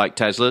things like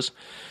Teslas.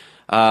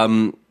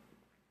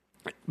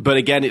 But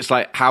again, it's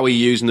like, how are you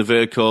using the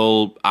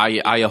vehicle? Are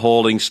you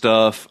hauling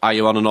stuff? Are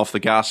you on and off the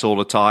gas all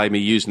the time? Are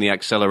you using the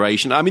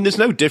acceleration? I mean, there's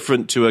no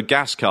different to a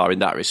gas car in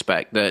that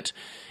respect that,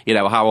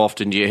 how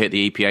often do you hit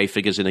the EPA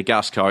figures in a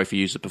gas car if you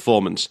use the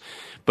performance?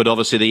 But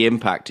obviously the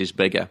impact is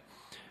bigger.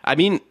 I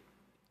mean,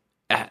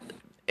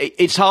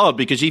 it's hard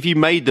because if you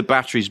made the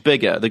batteries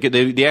bigger,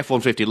 the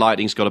F-150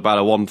 Lightning's got about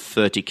a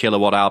 130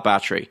 kilowatt-hour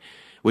battery,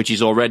 which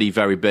is already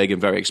very big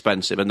and very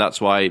expensive, and that's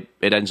why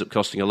it ends up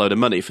costing a load of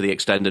money for the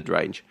extended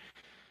range.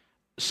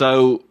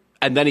 So,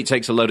 and then it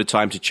takes a load of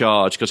time to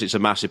charge because it's a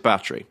massive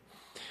battery.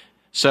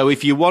 So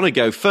if you want to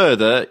go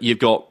further, you've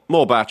got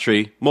more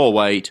battery, more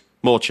weight,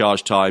 more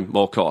charge time,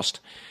 more cost.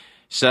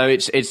 So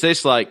it's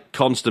this like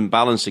constant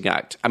balancing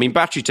act. I mean,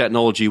 battery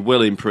technology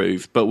will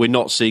improve, but we're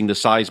not seeing the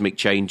seismic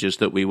changes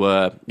that we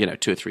were,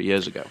 2 or 3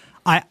 years ago.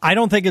 I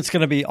don't think it's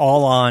going to be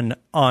all on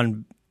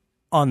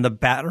the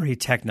battery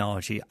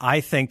technology.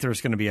 I think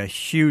there's going to be a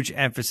huge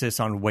emphasis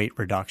on weight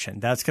reduction.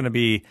 That's going to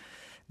be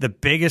the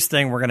biggest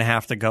thing we're going to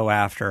have to go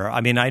after.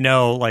 I mean, I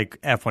know like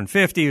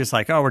F-150 is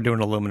like, we're doing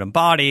an aluminum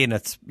body and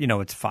it's,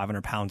 it's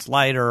 500 pounds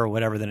lighter or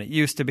whatever than it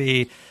used to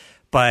be.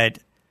 But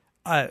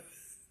we're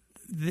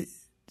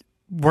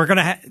going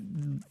to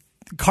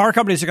car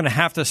companies are going to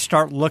have to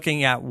start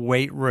looking at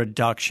weight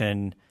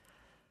reduction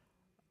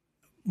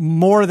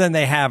more than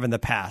they have in the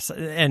past.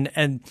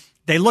 And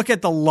they look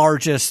at the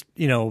largest,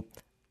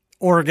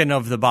 organ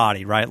of the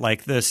body, right?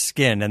 Like the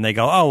skin, and they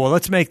go, well,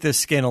 let's make this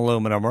skin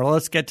aluminum, or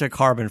let's get to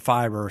carbon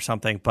fiber or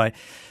something. But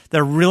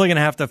they're really going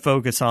to have to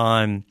focus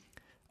on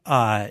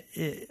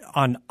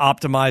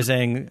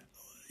optimizing,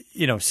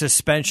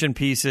 suspension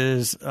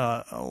pieces,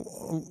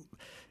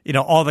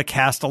 all the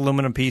cast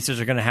aluminum pieces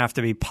are going to have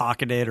to be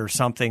pocketed or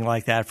something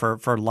like that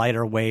for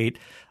lighter weight.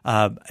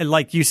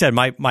 Like you said,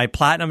 my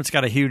Platinum, it's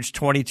got a huge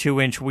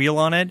 22-inch wheel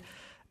on it.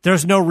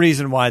 There's no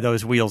reason why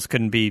those wheels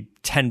couldn't be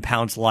 10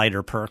 pounds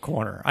lighter per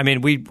corner. I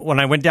mean, when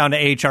I went down to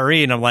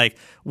HRE and I'm like,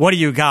 what do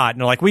you got?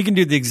 And they're like, we can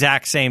do the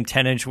exact same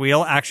 10-inch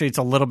wheel. Actually, it's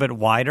a little bit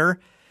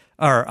wider,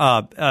 or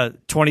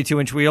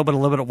 22-inch wheel, but a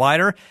little bit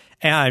wider.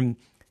 And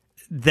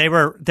they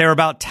were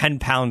about 10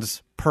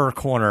 pounds per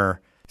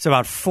corner. So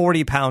about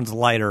 40 pounds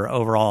lighter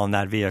overall in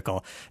that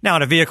vehicle. Now,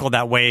 in a vehicle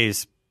that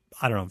weighs,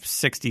 I don't know,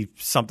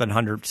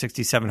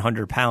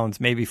 6,700 pounds,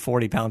 maybe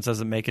 40 pounds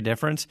doesn't make a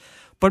difference,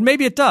 but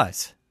maybe it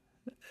does.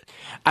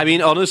 I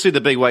mean, honestly,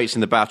 the big weight's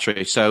in the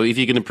battery. So if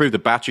you can improve the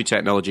battery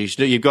technology,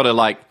 you've got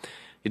to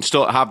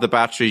have the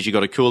batteries. You've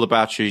got to cool the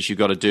batteries. You've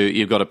got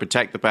to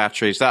protect the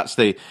batteries. That's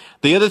the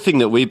other thing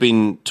that we've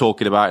been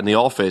talking about in the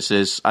office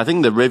is I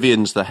think the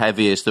Rivian's the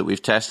heaviest that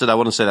we've tested. I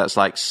want to say that's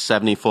like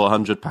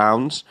 7,400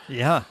 pounds.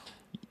 Yeah.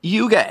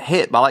 You get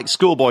hit by like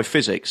schoolboy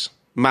physics,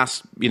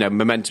 mass,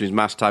 momentum is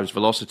mass times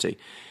velocity.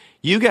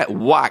 You get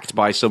whacked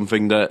by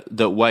something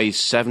that weighs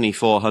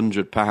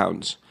 7,400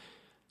 pounds.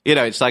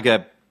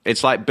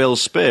 It's like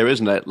Bill's spear,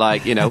 isn't it?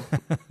 Like,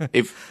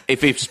 if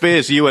he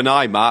spears you and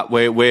I, Matt,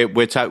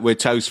 we're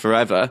toast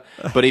forever.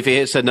 But if he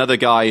hits another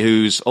guy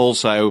who's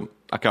also,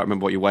 I can't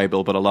remember what you weigh,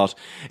 Bill, but a lot.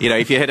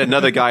 If you hit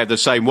another guy of the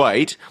same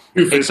weight,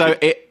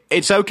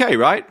 it's okay,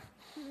 right?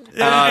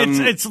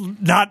 It's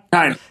not.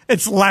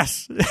 It's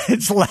less.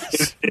 It's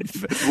less.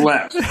 It's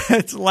less.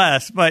 It's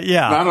less. But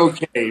yeah, not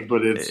okay.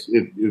 But it's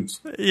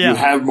you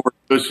have more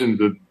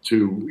cushion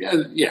to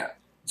yeah.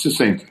 It's the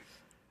same thing.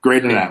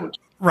 Great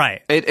analogy.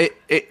 Right.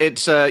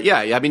 It's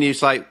I mean,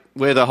 it's like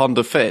we're the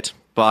Honda Fit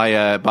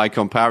by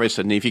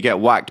comparison. If you get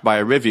whacked by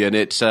a Rivian,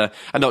 it's and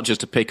not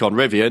just to pick on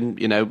Rivian,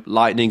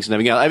 Lightnings and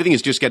everything else. Everything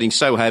is just getting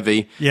so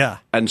heavy,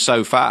 and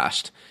so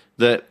fast.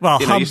 That,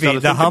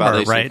 Humvee, the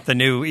Hummer, right? The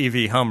new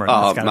EV Hummer.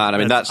 Oh, man, I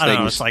mean, that's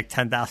thing. It's like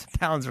 10,000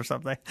 pounds or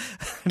something.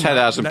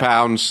 10,000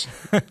 pounds,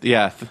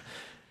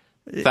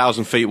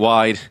 1,000 feet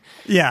wide.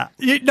 Yeah.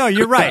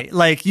 You're right.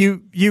 Like,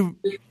 you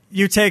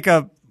take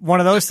one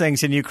of those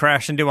things and you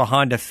crash into a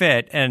Honda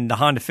Fit, and the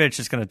Honda Fit's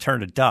just going to turn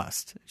to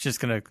dust. It's just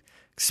going to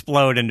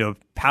explode into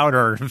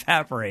powder and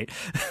evaporate.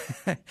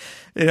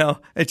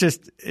 It's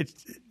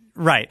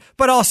right.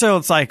 But also,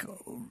 it's like,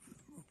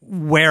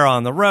 wear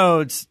on the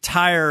roads,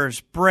 tires,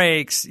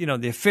 brakes,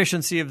 the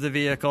efficiency of the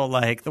vehicle,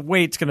 like the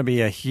weight's going to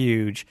be a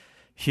huge,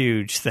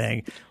 huge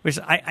thing, which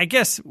I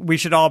guess we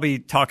should all be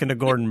talking to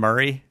Gordon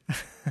Murray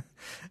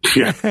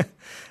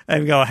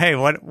and go, hey,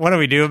 what do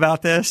we do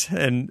about this?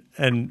 And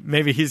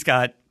maybe he's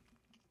got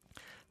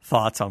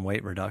thoughts on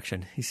weight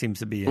reduction. He seems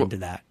to be into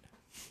that.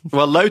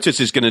 Well, Lotus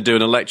is going to do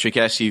an electric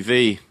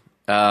SUV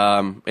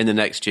in the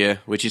next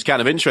year, which is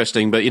kind of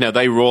interesting. But,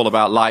 they were all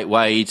about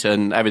lightweight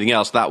and everything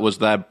else. That was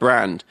their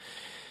brand.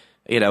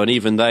 And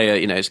even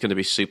they, it's going to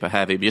be super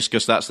heavy just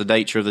because that's the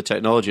nature of the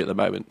technology at the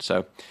moment.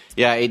 So,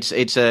 yeah,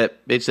 it's a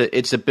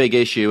big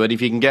issue. And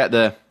if you can get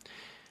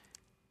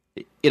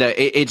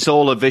it's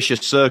all a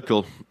vicious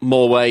circle.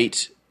 More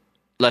weight,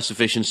 less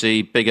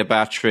efficiency, bigger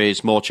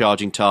batteries, more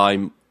charging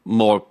time,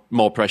 more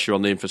pressure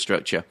on the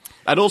infrastructure.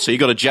 And also,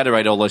 you've got to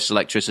generate all this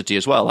electricity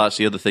as well. That's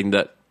the other thing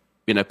that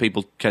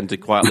people tend to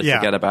quietly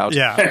forget about.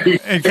 Yeah,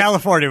 in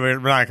California, we're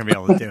not going to be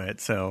able to do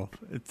it. So,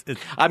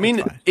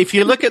 if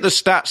you look at the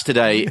stats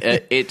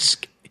today,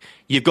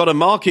 you've got a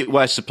market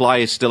where supply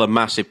is still a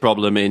massive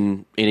problem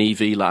in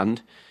EV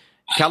land.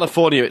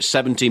 California, it's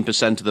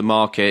 17% of the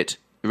market.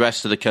 The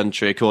rest of the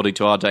country, according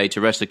to our data,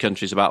 the rest of the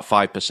country is about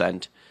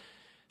 5%.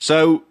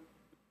 So,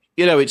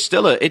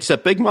 it's a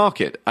big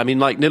market. I mean,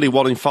 like nearly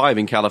 1 in 5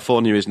 in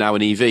California is now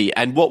an EV.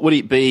 And what would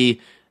it be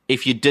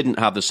if you didn't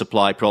have the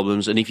supply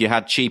problems and if you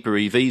had cheaper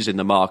EVs in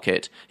the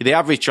market? The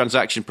average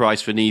transaction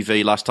price for an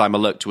EV last time I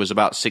looked was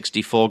about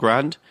 64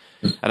 grand.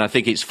 And I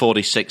think it's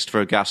 46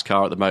 for a gas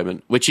car at the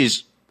moment, which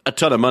is a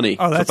ton of money.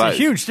 Oh, that's a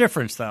huge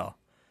difference, though.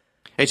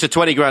 It's a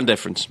 20 grand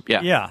difference.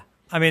 Yeah. Yeah.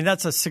 I mean,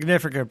 that's a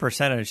significant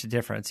percentage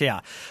difference.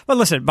 Yeah. But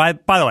listen, by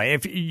the way,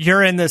 if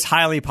you're in this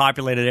highly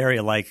populated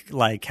area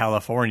like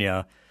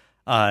California,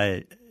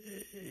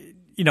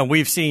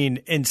 we've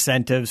seen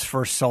incentives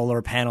for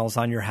solar panels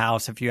on your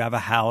house if you have a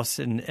house,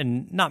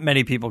 and not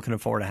many people can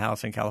afford a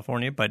house in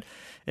California, but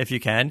if you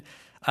can,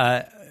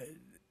 I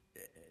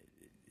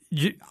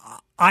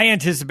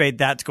anticipate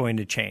that's going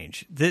to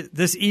change.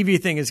 This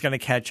EV thing is going to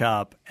catch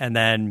up, and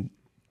then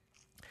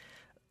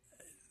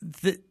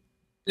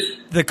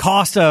the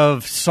cost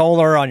of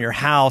solar on your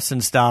house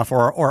and stuff,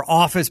 or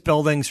office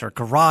buildings or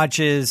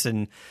garages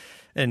and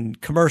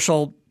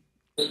commercial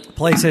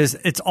places,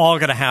 it's all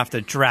going to have to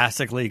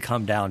drastically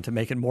come down to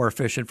make it more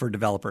efficient for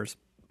developers,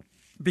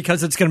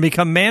 because it's going to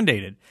become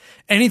mandated.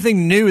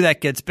 Anything new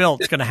that gets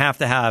built is going to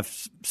have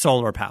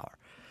solar power,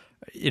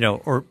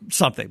 or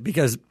something,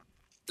 because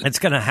It's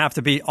going to have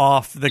to be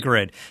off the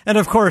grid. And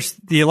of course,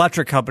 the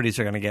electric companies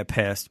are going to get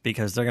pissed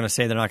because they're going to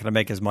say they're not going to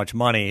make as much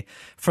money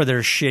for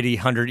their shitty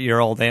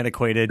 100-year-old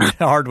antiquated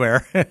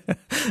hardware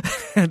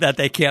that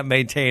they can't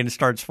maintain and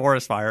starts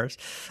forest fires.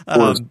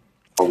 All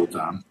the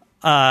time.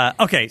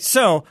 Okay,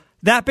 so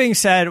that being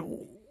said,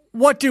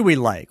 what do we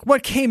like?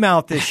 What came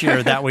out this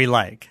year that we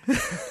like?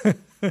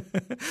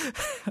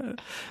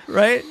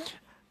 Right?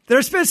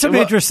 There's been some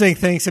interesting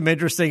things, some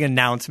interesting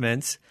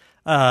announcements.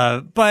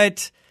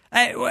 But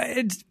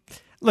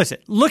listen,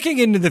 looking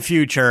into the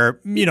future,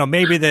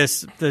 maybe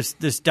this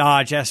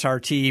Dodge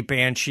SRT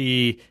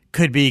Banshee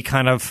could be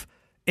kind of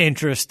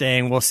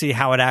interesting. We'll see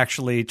how it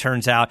actually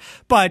turns out.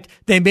 But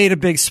they made a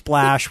big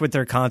splash with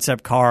their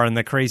concept car and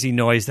the crazy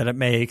noise that it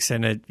makes,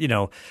 and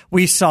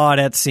we saw it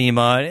at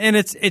SEMA, and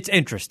it's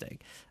interesting.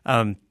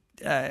 Who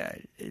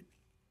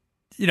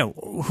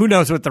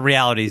knows what the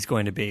reality is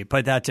going to be,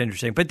 but that's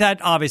interesting. But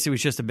that obviously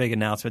was just a big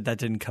announcement that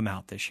didn't come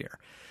out this year.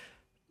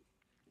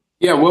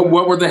 Yeah, what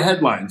were the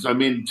headlines? I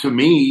mean, to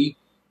me,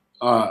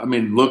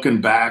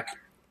 looking back,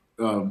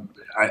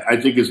 I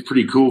think it's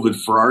pretty cool that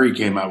Ferrari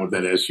came out with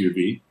that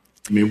SUV.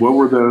 I mean, what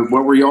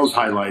were y'all's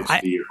highlights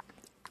of the year?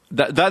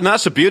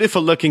 That's a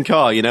beautiful looking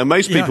car.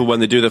 Most people when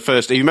they do the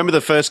first, you remember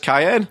the first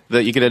Cayenne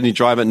that you could only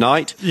drive at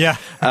night? Yeah.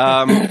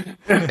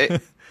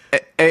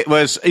 It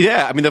was,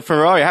 the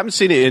Ferrari, I haven't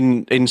seen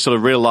it in sort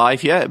of real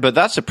life yet, but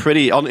that's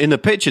in the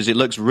pictures, it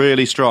looks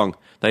really strong.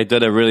 They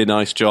did a really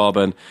nice job.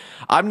 And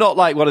I'm not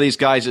like one of these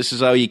guys that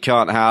says, oh, you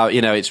can't have,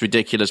 it's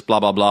ridiculous, blah,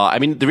 blah, blah. I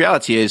mean, the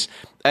reality is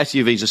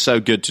SUVs are so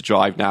good to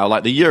drive now.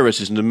 Like the Urus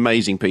is an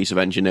amazing piece of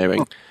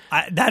engineering.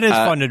 That is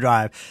fun to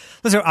drive.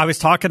 Listen, I was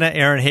talking to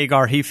Aaron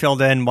Hagar. He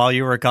filled in while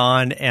you were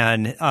gone,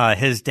 and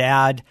his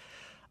dad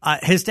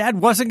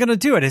wasn't going to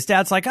do it. His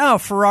dad's like, oh,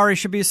 Ferrari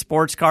should be a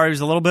sports car. He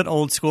was a little bit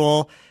old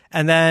school.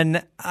 And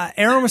then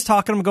Aaron was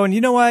talking to him going, you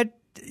know what?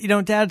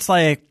 Dad's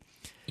like,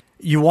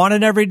 you want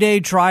an everyday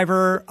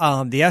driver.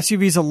 The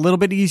SUV is a little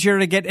bit easier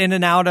to get in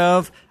and out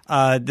of.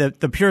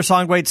 The Pure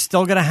Songweight's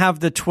still going to have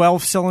the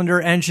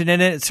 12-cylinder engine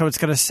in it, so it's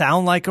going to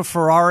sound like a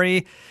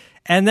Ferrari.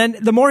 And then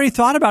the more he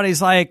thought about it,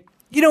 he's like,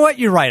 you know what?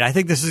 You're right. I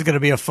think this is going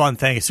to be a fun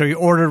thing. So he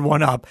ordered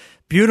one up.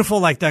 Beautiful,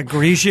 like that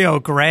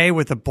Grigio gray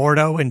with the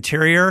Bordeaux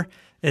interior.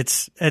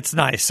 It's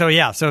nice. So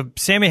yeah, so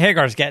Sammy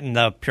Hagar's getting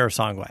the Pure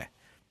Songway.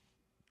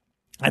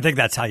 I think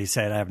that's how you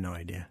say it. I have no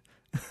idea.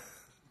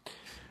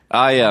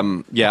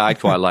 I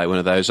quite like one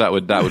of those. That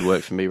would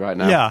work for me right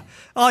now. Yeah.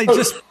 Oh, you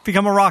just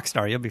become a rock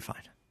star. You'll be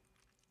fine.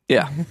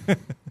 Yeah.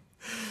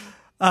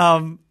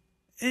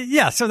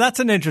 Yeah, so that's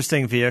an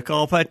interesting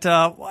vehicle. But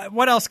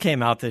what else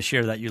came out this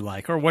year that you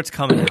like, or what's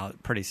coming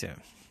out pretty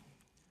soon?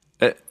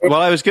 Well,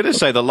 I was going to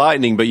say the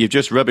Lightning, but you've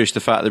just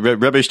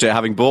rubbished it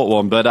having bought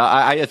one. But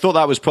I thought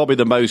that was probably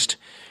the most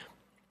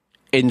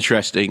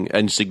interesting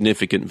and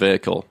significant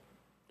vehicle.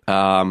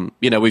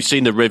 We've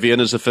seen the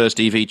Rivian as the first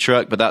EV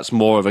truck, but that's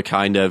more of a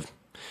kind of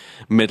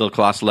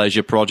middle-class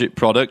leisure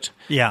product.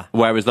 Yeah.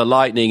 Whereas the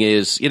Lightning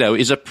is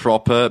a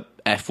proper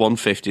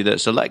F-150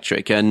 that's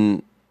electric.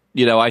 And,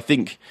 I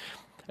think,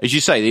 as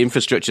you say, the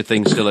infrastructure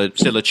thing's still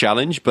a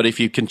challenge, but if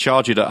you can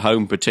charge it at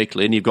home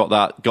particularly, and you've got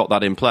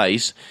that in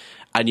place,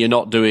 and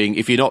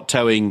if you're not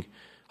towing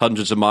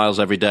hundreds of miles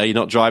every day, you're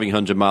not driving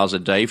 100 miles a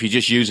day, if you're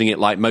just using it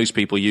like most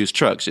people use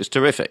trucks, it's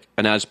terrific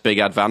and has big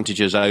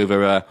advantages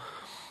over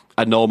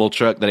a normal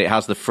truck, that it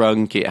has the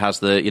frunk, it has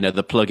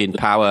the plug-in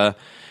power.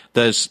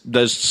 There's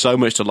so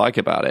much to like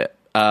about it.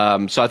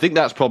 So I think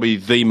that's probably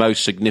the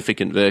most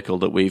significant vehicle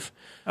that we've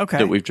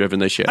driven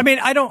this year. I mean,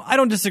 I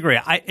don't disagree.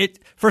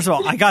 First of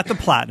all, I got the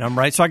Platinum,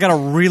 right? So I got a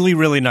really,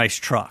 really nice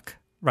truck,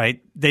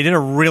 right? They did a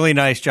really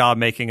nice job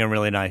making a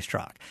really nice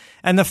truck.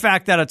 And the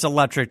fact that it's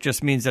electric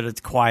just means that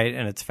it's quiet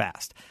and it's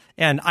fast.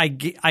 And I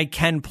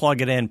can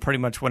plug it in pretty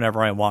much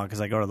whenever I want because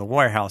I go to the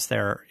warehouse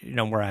there,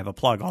 where I have a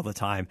plug all the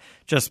time.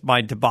 Just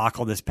my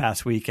debacle this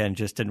past weekend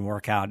just didn't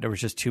work out. There was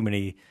just too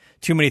many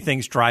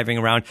things driving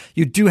around.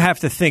 You do have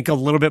to think a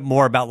little bit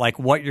more about like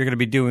what you're going to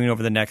be doing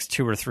over the next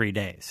 2 or 3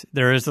 days.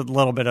 There is a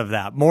little bit of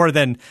that, more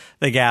than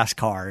the gas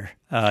car.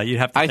 You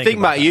have to. I think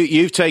Matt,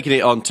 you've taken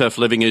it on tough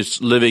living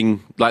as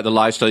living like the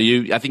lifestyle.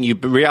 The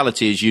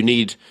reality is you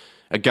need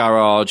a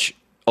garage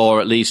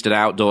or at least an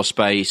outdoor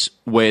space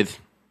with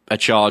a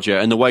charger.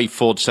 And the way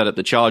Ford set up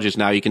the chargers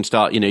now, you can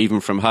start,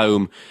 even from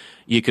home,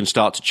 you can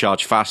start to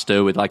charge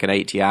faster with like an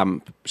 80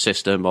 amp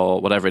system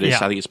or whatever it is.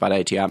 Yeah. I think it's about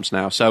 80 amps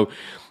now. So,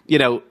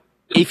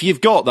 if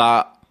you've got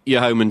that, you're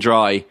home and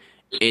dry.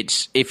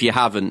 If you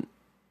haven't,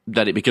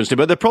 then it becomes.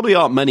 But there probably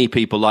aren't many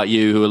people like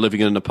you who are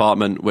living in an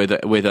apartment with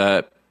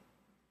a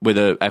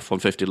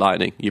F-150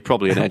 Lightning. You're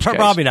probably an edge case.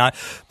 Probably not.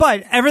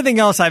 But everything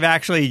else I've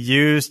actually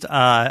used.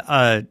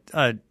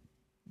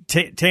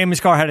 Tammy's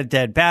car had a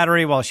dead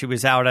battery while she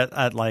was out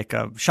at like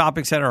a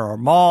shopping center or a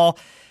mall.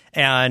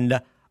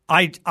 And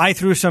I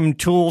threw some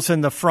tools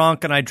in the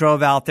frunk and I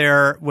drove out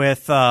there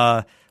with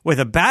a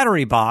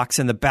battery box,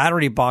 and the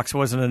battery box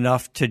wasn't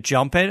enough to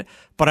jump it.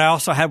 But I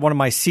also had one of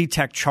my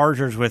C-Tech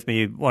chargers with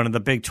me, one of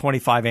the big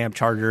 25 amp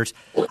chargers.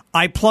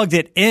 I plugged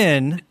it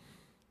in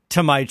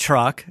to my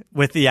truck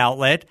with the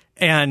outlet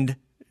and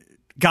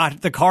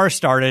got the car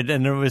started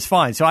and it was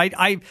fine. So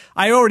I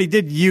already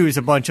did use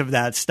a bunch of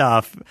that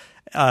stuff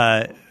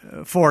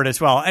for it as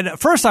well. And at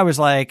first I was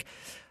like,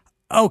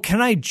 oh,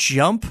 can I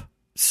jump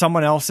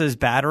someone else's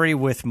battery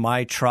with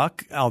my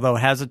truck, although it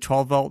has a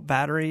 12-volt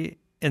battery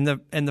in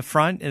the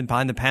front and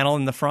behind the panel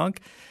in the front?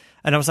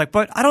 And I was like,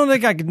 but I don't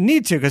think I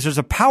need to because there's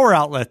a power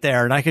outlet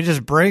there and I could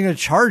just bring a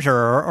charger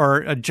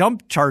or a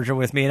jump charger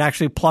with me and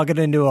actually plug it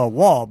into a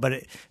wall,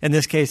 but in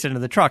this case into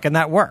the truck, and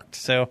that worked.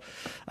 So,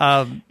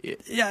 I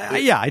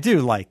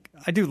do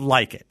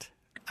like it.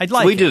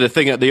 We did a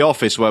thing at the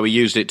office where we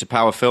used it to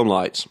power film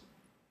lights.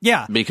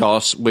 Yeah.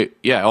 Because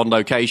on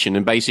location,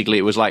 and basically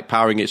it was like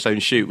powering its own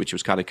chute, which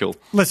was kind of cool.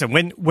 Listen,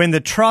 when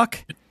the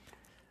trucks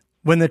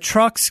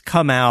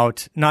come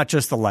out, not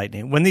just the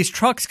Lightning, when these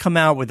trucks come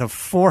out with a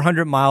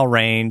 400-mile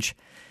range,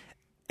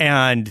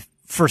 and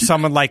for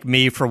someone like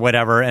me, for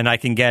whatever, and I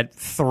can get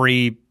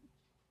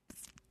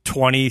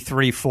 320,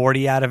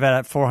 340 out of it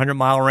at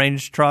 400-mile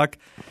range truck,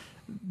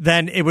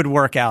 then it would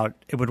work out.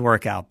 It would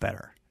work out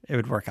better.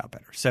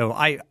 So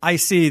I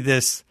see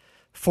this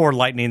Ford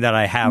Lightning that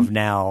I have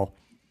now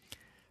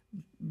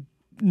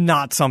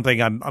not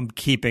something I'm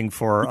keeping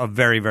for a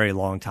very, very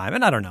long time.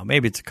 And I don't know,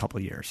 maybe it's a couple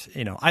of years.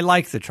 I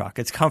like the truck.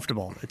 It's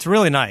comfortable. It's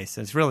really nice.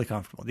 It's really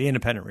comfortable. The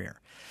independent rear.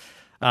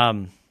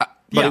 But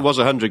it was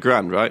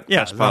 $100,000, right?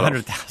 Yeah,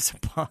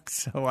 $100,000.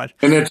 So what?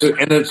 And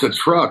it's a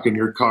truck, and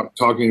you're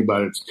talking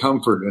about its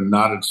comfort and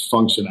not its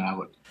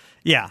functionality.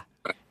 Yeah.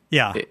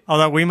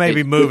 Although we may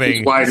be moving.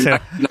 It's why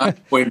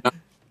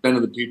 99.9%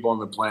 of the people on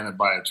the planet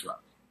buy a truck.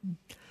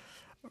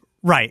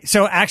 Right.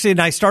 So actually, and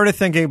I started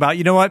thinking about,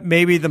 you know what,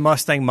 maybe the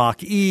Mustang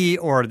Mach-E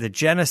or the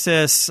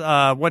Genesis.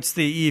 What's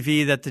the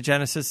EV that the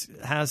Genesis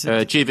has?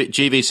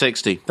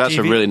 GV60. That's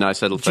a really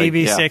nice little thing.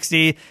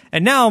 GV60. Yeah.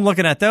 And now I'm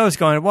looking at those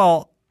going,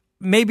 well,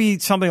 maybe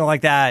something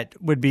like that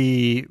would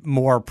be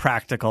more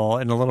practical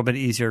and a little bit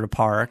easier to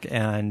park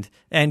and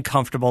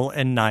comfortable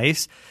and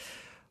nice.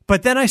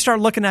 But then I start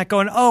looking at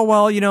going, oh,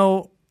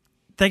 well,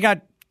 they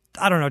got,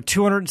 I don't know,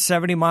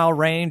 270-mile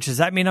range. Does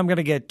that mean I'm going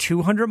to get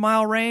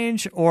 200-mile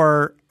range,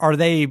 or are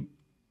they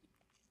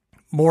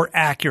more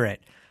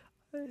accurate?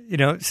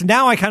 So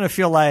now I kind of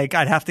feel like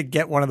I'd have to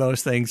get one of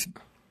those things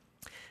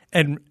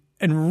and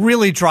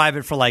really drive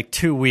it for like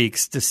 2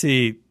 weeks to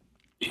see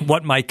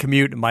what my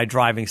commute and my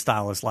driving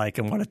style is like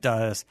and what it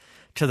does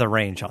to the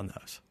range on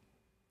those.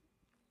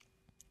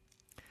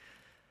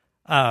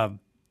 So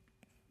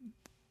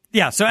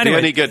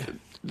anyway.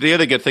 The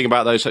other good thing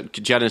about those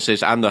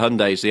Genesis and the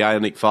Hyundais, the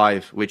Ioniq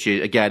 5, which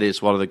again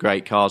is one of the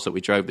great cars that we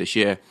drove this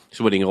year,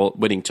 it's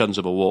winning tons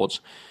of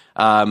awards.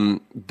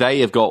 They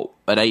have got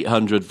an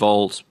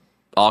 800-volt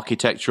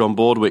architecture on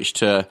board, which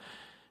to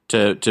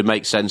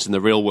make sense in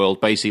the real world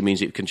basically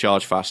means it can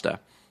charge faster.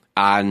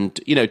 And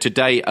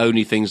today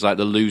only things like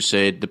the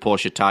Lucid, the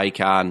Porsche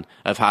Taycan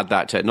have had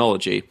that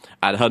technology,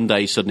 and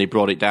Hyundai suddenly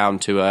brought it down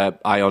to a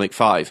Ioniq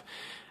 5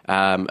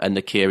 and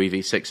the Kia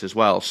EV6 as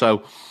well.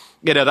 So.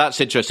 That's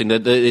interesting.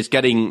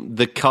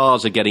 The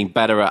cars are getting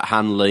better at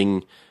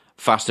handling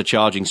faster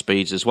charging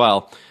speeds as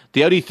well.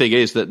 The only thing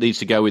that needs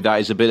to go with that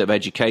is a bit of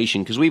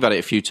education, because we've had it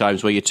a few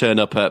times where you turn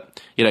up at,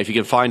 if you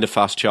can find a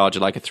fast charger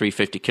like a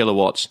 350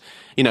 kilowatts,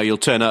 you'll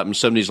turn up and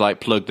somebody's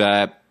like plugged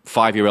their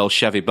 5-year-old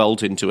Chevy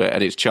Bolt into it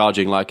and it's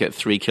charging like at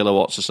 3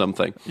 kilowatts or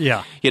something.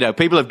 Yeah.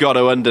 People have got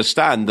to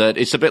understand that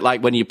it's a bit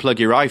like when you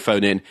plug your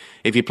iPhone in.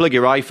 If you plug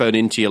your iPhone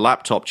into your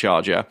laptop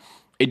charger,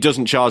 it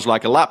doesn't charge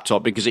like a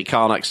laptop because it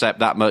can't accept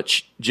that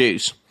much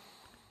juice.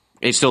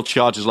 It still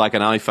charges like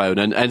an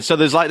iPhone. And so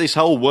there's like this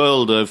whole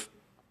world of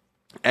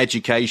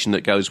education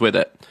that goes with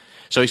it.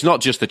 So it's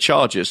not just the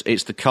chargers,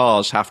 it's the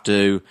cars have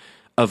to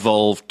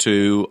evolve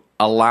to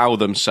allow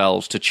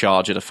themselves to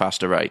charge at a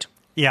faster rate.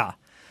 Yeah.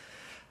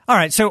 All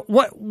right. So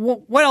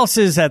what else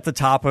is at the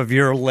top of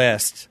your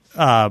list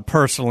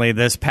personally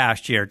this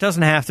past year? It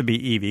doesn't have to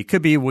be EV. It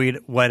could be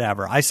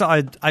whatever. I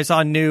saw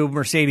a new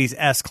Mercedes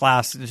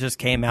S-Class that just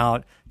came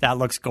out. That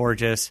looks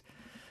gorgeous.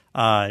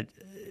 Big,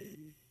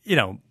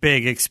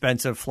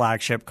 expensive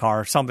flagship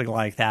car, something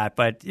like that.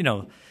 But,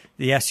 the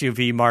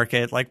SUV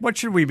market, like, what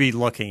should we be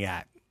looking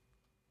at?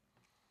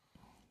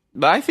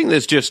 I think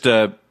there's just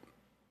there's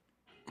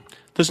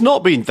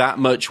not been that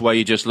much where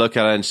you just look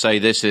at it and say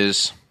this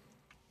is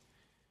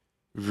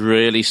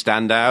really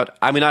stand out.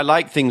 I mean, I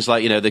like things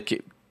like,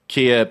 the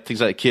Kia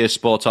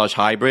Sportage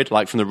Hybrid,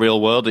 like from the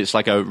real world. It's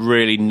like a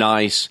really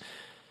nice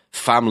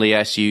family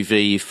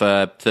SUV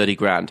for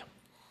 $30,000.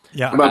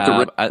 Yeah. How about the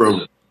Range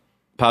Rover?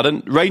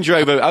 Pardon? Range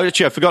Rover. Oh,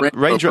 actually, I forgot.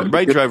 Range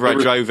Rover I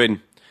drove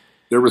in.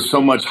 There was so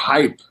much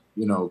hype,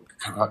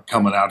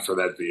 coming out for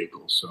that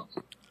vehicle. So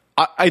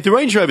the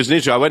Range Rover's an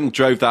issue. I went and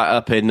drove that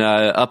up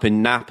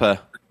in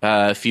Napa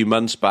a few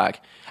months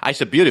back.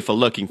 It's a beautiful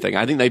looking thing.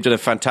 I think they've done a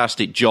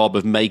fantastic job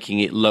of making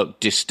it look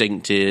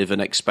distinctive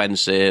and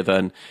expensive.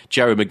 And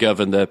Jerry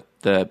McGovern,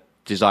 the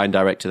design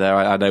director there,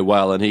 I know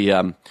well, and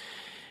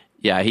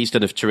he's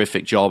done a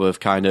terrific job of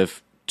kind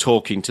of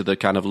talking to the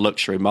kind of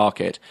luxury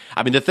market.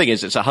 I mean, the thing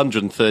is, it's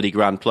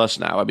 $130,000 plus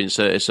now. I mean,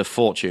 it's a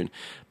fortune.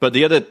 But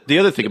the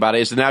other thing about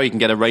it is that now you can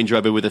get a Range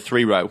Rover with a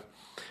 3-row.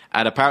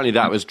 And apparently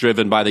that was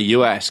driven by the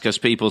US because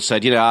people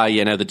said,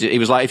 it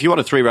was like, if you want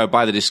a 3-row,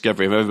 buy the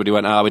Discovery. And everybody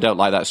went, we don't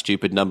like that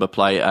stupid number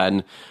plate.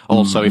 And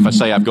also, if I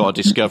say I've got a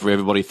Discovery,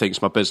 everybody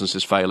thinks my business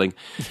is failing.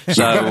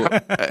 So,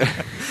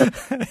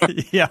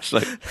 yeah.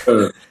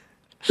 So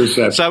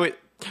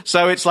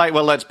it's like,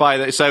 well, let's buy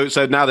that.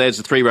 So now there's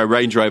a 3-row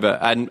Range Rover.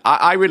 And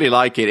I really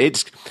like it.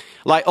 It's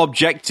like,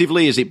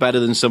 objectively, is it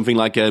better than something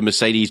like a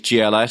Mercedes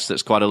GLS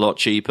that's quite a lot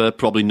cheaper?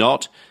 Probably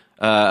not.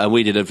 And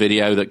we did a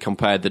video that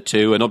compared the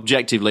two, and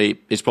objectively,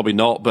 it's probably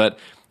not. But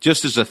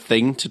just as a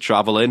thing to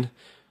travel in,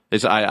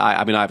 I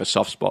have a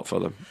soft spot for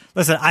them.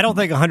 Listen, I don't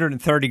think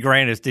 130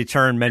 grand is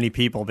deterring many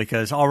people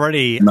because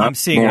already I'm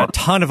seeing a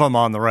ton of them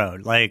on the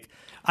road. Like,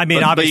 I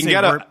mean, obviously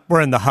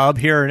we're in the hub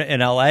here in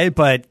LA,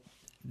 but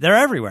they're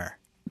everywhere.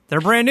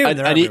 They're brand new.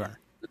 They're everywhere.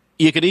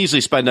 You could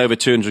easily spend over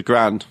 200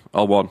 grand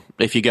on one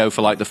if you go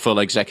for like the full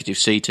executive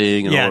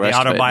seating and all the rest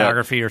of it. Yeah, the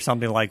autobiography or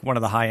something like one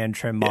of the high-end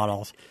trim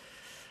models.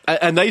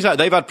 And they've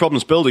had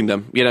problems building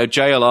them.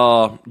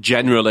 JLR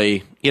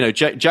generally,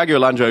 Jaguar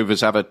Land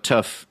Rovers have a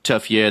tough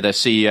year. Their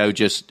CEO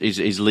just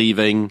is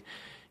leaving.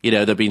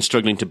 They've been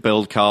struggling to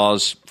build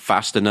cars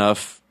fast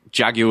enough.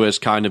 Jaguar's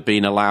kind of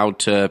been allowed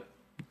to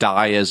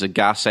die as a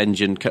gas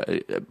engine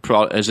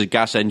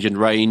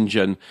range,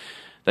 and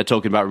they're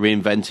talking about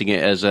reinventing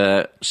it as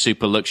a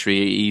super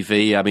luxury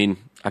EV. I mean,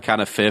 I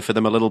kind of fear for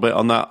them a little bit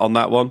on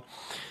that one.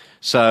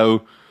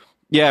 So.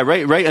 Yeah,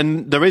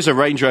 and there is a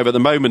Range Rover at the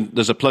moment.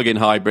 There's a plug-in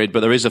hybrid,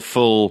 but there is a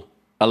full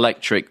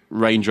electric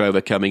Range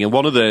Rover coming. And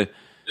one of the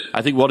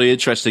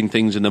interesting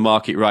things in the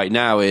market right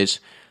now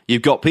is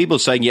you've got people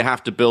saying you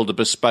have to build a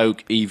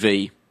bespoke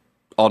EV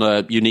on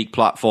a unique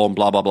platform,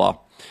 blah, blah, blah.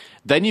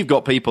 Then you've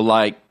got people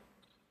like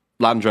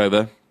Land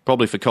Rover,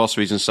 probably for cost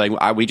reasons, saying,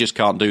 we just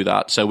can't do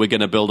that. So we're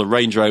going to build a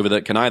Range Rover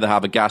that can either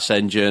have a gas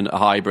engine, a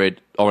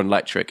hybrid, or an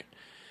electric.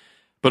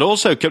 But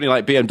also a company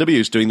like BMW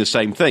is doing the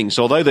same thing.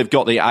 So although they've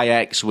got the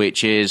iX,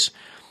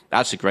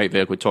 that's a great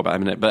vehicle, we'll talk about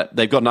in a minute, but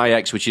they've got an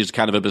iX, which is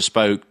kind of a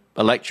bespoke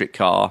electric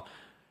car.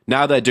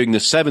 Now they're doing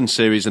the 7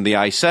 Series and the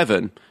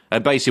i7.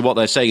 And basically what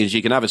they're saying is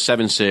you can have a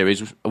 7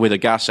 Series with a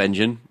gas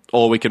engine,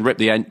 or we can rip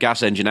the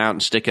gas engine out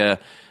and stick a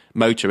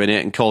motor in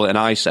it and call it an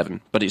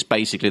i7. But it's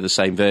basically the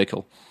same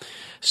vehicle.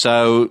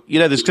 So,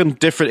 there's some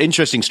different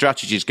interesting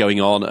strategies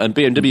going on. And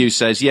BMW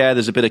says,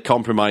 there's a bit of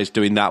compromise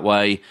doing that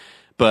way,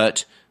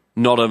 but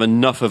not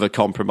enough of a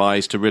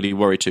compromise to really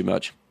worry too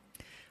much.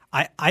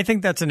 I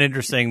think that's an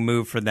interesting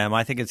move for them.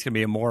 I think it's going to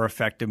be a more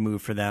effective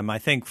move for them. I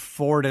think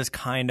Ford has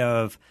kind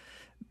of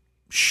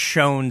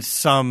shown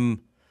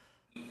some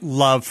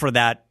love for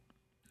that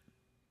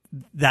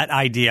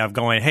idea of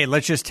going, hey,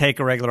 let's just take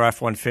a regular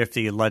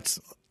F-150,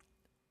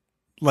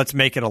 let's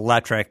make it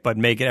electric, but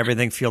make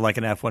everything feel like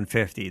an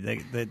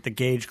F-150. The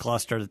gauge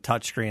cluster, the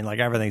touchscreen, like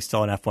everything's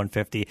still an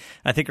F-150.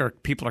 I think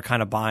people are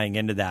kind of buying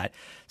into that.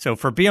 So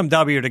for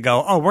BMW to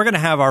go, we're going to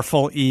have our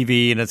full EV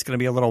and it's going to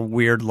be a little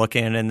weird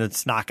looking and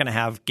it's not going to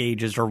have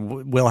gauges or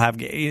will have,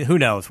 who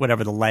knows,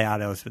 whatever the layout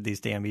is with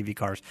these damn EV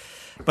cars.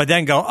 But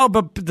then go,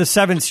 but the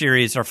 7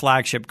 Series, our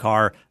flagship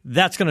car,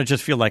 that's going to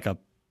just feel like a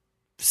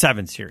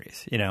 7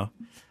 Series,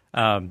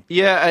 and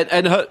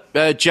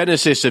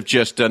Genesis have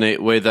just done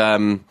it with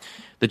the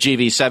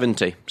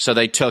GV70. So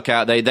they took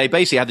out, they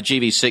basically had the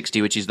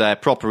GV60, which is their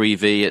proper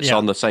EV. It's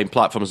on the same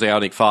platform as the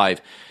Ioniq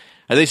 5.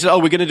 And they said,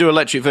 we're going to do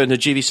electric version of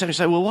the GV70.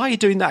 So, well, why are you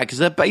doing that? Because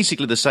they're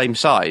basically the same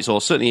size,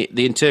 or certainly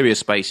the interior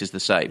space is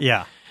the same.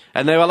 Yeah.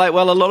 And they were like,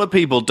 well, a lot of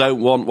people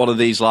don't want one of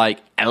these, like,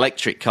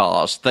 electric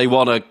cars. They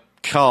want a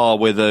car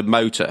with a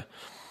motor.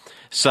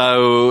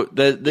 So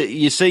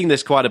you're seeing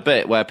this quite a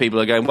bit where people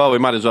are going, well, we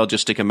might as well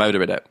just stick a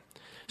motor in it.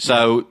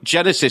 So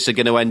Genesis are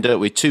going to end up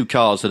with 2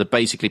 cars that are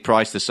basically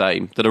priced the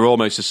same, that are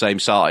almost the same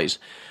size,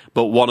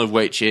 but one of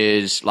which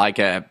is like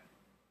a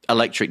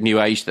electric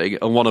new age thing,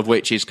 and one of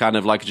which is kind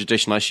of like a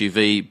traditional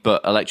SUV,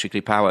 but electrically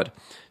powered.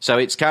 So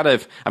it's kind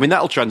of,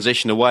 that'll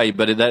transition away,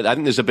 but I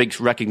think there's a big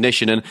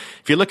recognition. And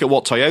if you look at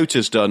what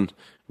Toyota's done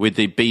with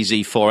the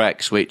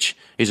BZ4X, which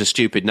is a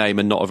stupid name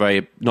and not a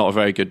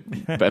very good,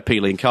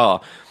 appealing car,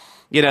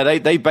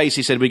 they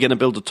basically said, we're going to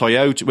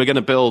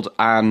build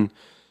an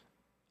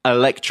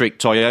electric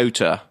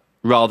Toyota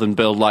rather than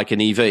build like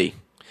an EV.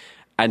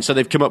 And so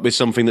they've come up with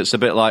something that's a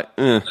bit like,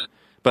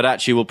 but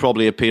actually will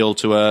probably appeal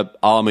to an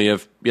army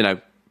of,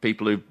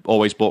 people who've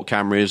always bought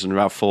Camrys and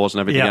RAV4s and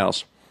everything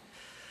else.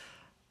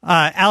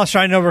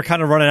 Alistair, I know we're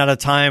kind of running out of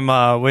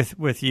time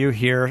with you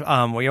here.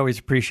 We always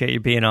appreciate you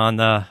being on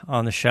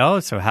the show.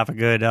 So have a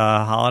good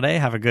holiday.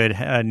 Have a good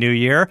New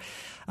Year.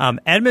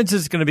 Edmunds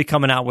is going to be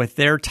coming out with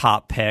their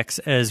top picks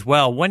as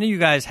well. When do you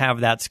guys have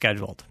that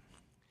scheduled?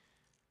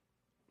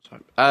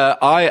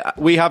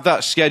 We have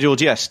that scheduled.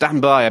 Yes,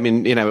 stand by.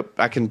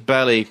 I can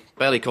barely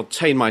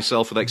contain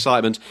myself with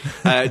excitement.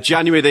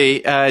 January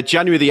the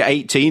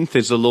 18th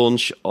is the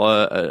launch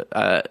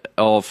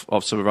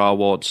of some of our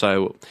awards.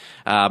 So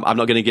I'm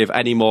not going to give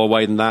any more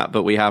away than that.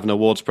 But we have an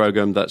awards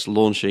program that's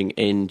launching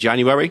in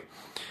January.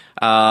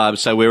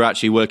 So we're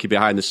actually working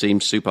behind the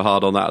scenes super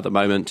hard on that at the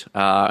moment,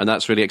 and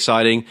that's really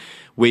exciting.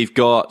 We've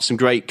got some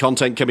great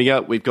content coming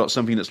up. We've got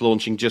something that's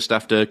launching just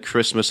after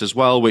Christmas as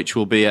well, which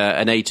will be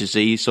an A to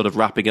Z, sort of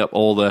wrapping up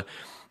all the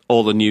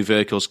new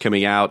vehicles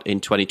coming out in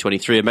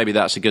 2023, and maybe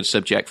that's a good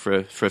subject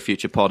for a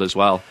future pod as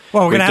well.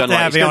 Well, we're going to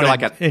have you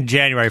on in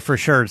January for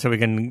sure, so we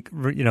can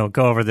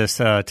go over this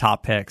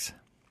top picks.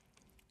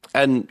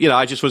 And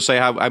I just would say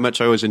how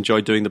much I always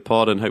enjoy doing the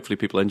pod, and hopefully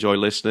people enjoy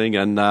listening.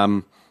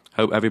 And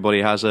hope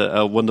everybody has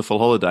a wonderful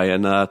holiday.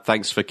 And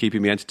thanks for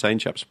keeping me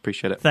entertained, chaps.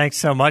 Appreciate it. Thanks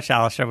so much,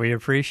 Alistair. We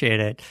appreciate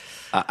it.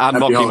 And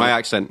mocking my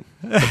accent.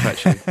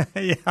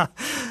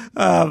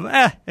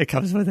 Yeah. It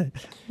comes with it.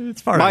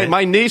 It's part of it.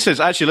 My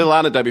nieces, actually, a little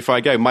anecdote before I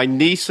go. My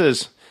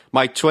nieces,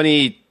 my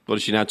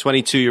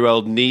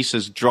 22-year-old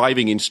niece's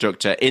driving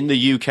instructor in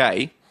the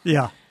UK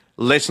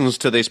listens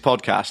to this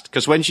podcast.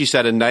 Because when she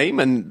said her name,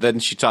 and then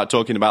she started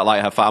talking about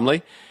like her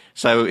family.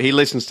 So he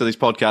listens to this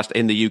podcast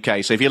in the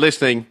UK. So if you're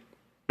listening,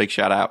 big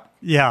shout out.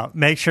 Yeah,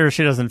 make sure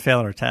she doesn't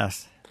fail her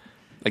test.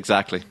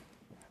 Exactly.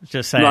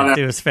 Just saying,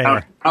 do us a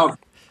favor.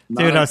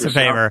 Do us a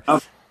favor.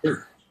 All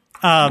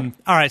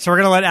right, so we're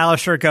going to let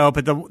Alistair go,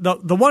 but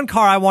the one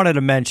car I wanted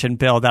to mention,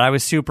 Bill, that I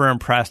was super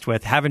impressed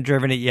with, haven't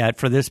driven it yet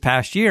for this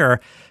past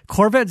year,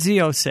 Corvette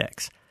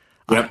Z06.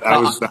 Yep, I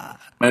was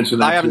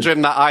mentioning that. I haven't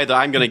driven that either.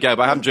 I'm going to go,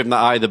 but I haven't driven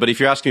that either. But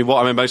if you're asking me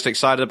what I'm most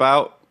excited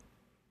about,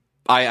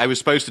 I was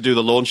supposed to do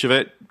the launch of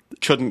it,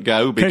 couldn't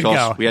go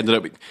because we had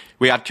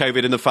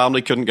COVID in the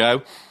family, couldn't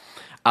go.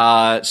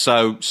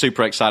 So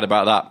super excited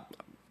about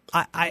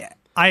that.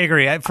 I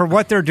agree. For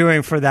what they're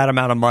doing for that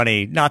amount of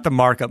money, not the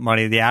markup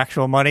money, the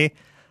actual money,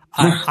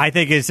 I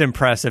think it's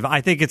impressive.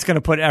 I think it's going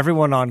to put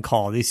everyone on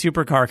call. These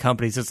supercar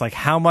companies, it's like,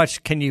 how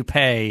much can you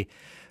pay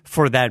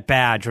for that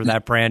badge or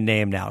that brand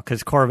name now?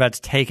 Because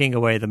Corvette's taking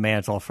away the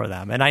mantle for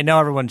them. And I know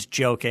everyone's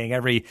joking.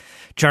 Every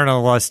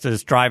journalist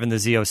is driving the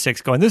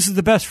Z06 going, this is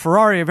the best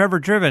Ferrari I've ever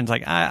driven. It's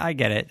like, I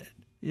get it.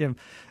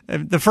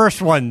 The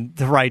first one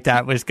to write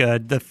that was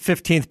good. The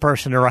 15th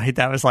person to write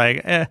that was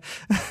like, eh.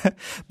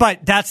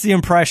 But that's the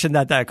impression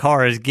that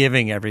car is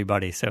giving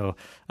everybody. So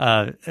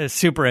it's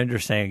super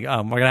interesting.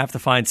 We're going to have to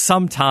find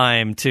some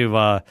time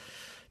to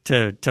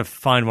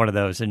find one of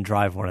those and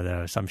drive one of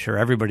those. I'm sure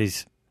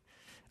everybody's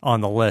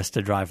on the list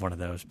to drive one of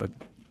those. But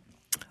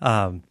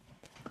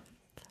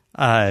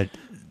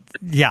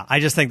yeah, I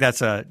just think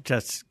that's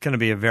just going to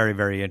be a very,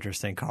 very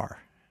interesting car.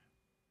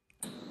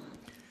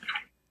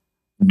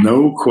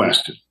 No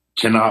question.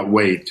 Cannot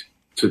wait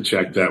to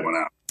check that one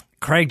out.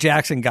 Craig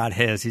Jackson got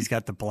his. He's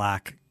got the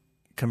black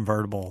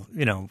convertible,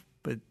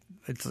 but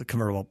it's a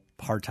convertible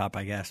hardtop,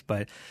 I guess.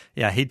 But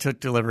yeah, he took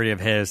delivery of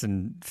his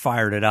and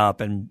fired it up.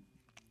 And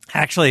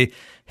actually,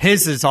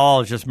 his is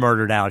all just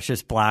murdered out. It's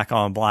just black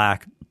on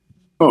black.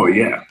 Oh,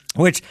 yeah.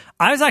 Which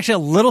I was actually a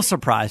little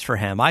surprised for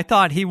him. I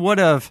thought he would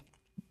have,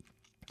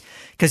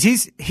 because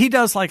he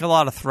does like a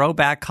lot of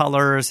throwback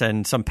colors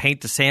and some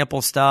paint to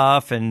sample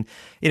stuff. And,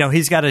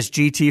 he's got his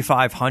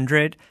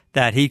GT500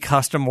 that he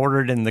custom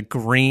ordered in the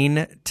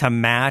green to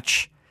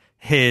match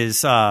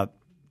his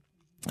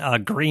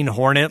Green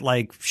Hornet,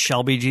 like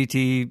Shelby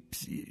GT.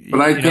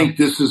 But I think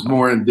this is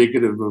more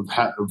indicative of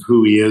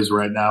who he is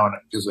right now,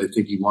 because I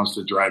think he wants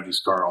to drive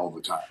this car all the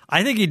time.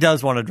 I think he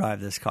does want to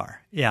drive this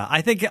car. Yeah,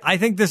 I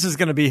think this is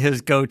going to be his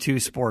go-to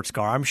sports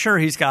car. I'm sure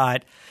he's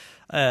got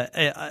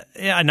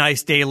a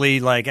nice daily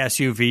like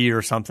SUV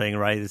or something,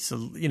 right? It's a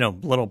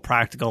little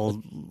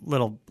practical,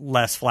 little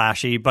less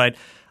flashy, but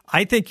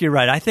I think you're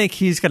right. I think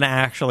he's going to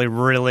actually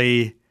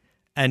really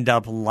end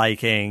up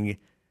liking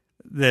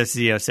this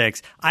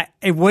Z06.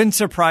 It wouldn't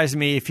surprise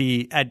me if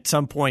he at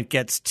some point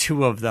gets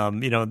two of them.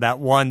 That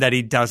one that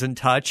he doesn't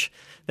touch,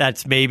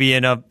 that's maybe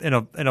in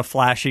a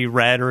flashy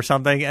red or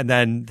something, and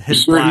then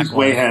his black he's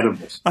way ahead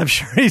of us. I'm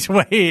sure he's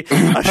way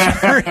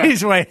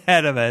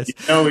ahead of us.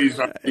 He's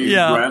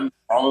run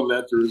all of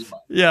that through his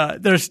mind. Yeah,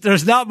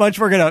 there's not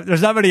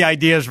many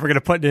ideas we're gonna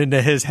put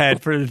into his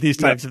head for these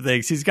types of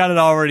things. He's got it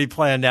already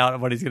planned out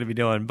what he's gonna be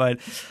doing. But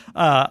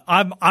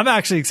I'm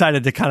actually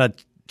excited to kind of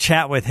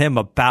chat with him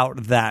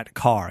about that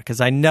car,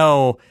 because I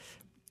know,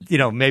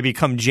 maybe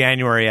come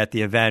January at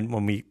the event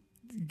when we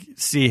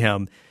see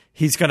him,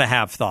 he's going to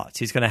have thoughts.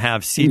 He's going to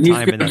have seat time.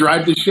 He's going to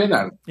drive the shit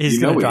out of it. He's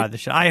going to drive the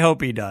shit. I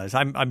hope he does.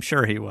 I'm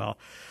sure he will.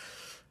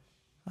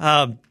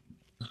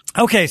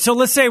 Okay, so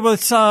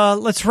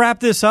let's wrap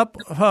this up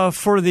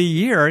for the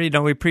year.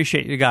 We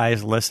appreciate you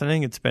guys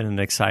listening. It's been an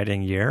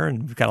exciting year,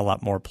 and we've got a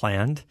lot more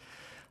planned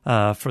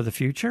for the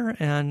future.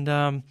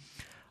 And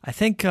I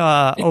think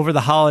over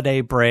the holiday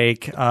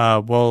break, I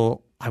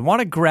want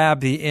to grab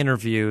the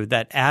interview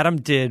that Adam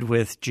did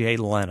with Jay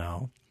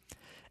Leno,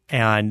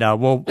 and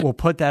we'll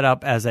put that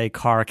up as a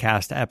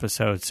CarCast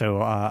episode.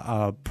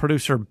 So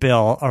producer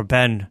Bill or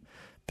Ben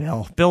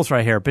Bill's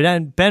right here.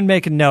 But Ben,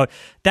 make a note.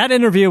 That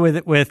interview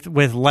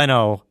with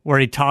Leno, where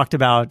he talked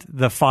about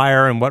the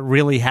fire and what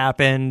really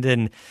happened,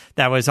 and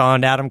that was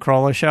on Adam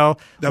Carolla's show.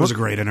 That was a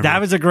great interview.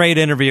 That was a great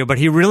interview, but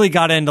he really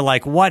got into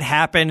like what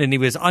happened, and he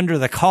was under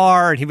the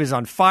car, and he was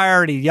on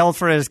fire, and he yelled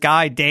for his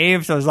guy,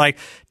 Dave. So I was like,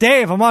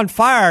 Dave, I'm on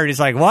fire. And he's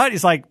like, what?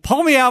 He's like,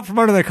 pull me out from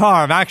under the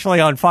car. I'm actually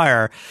on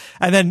fire.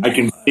 And then I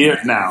can see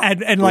it now.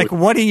 And like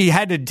what he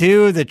had to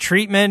do, the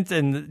treatment,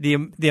 and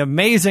the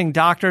amazing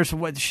doctors,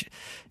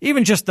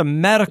 even just the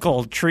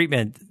medical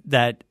treatment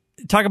that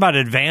talk about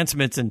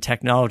advancements in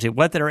technology,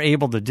 what they're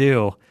able to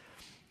do.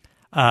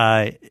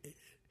 To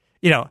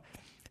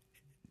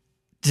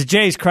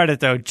Jay's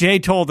credit, though, Jay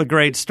told a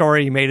great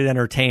story. He made it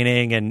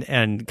entertaining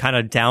and kind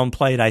of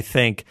downplayed, I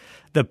think,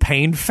 the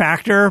pain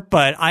factor.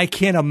 But I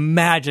can't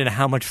imagine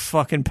how much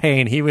fucking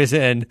pain he was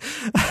in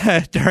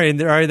during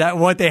that,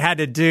 what they had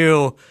to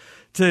do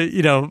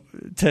to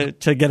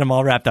get him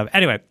all wrapped up.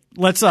 Anyway,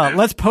 let's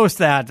post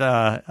that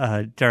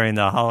during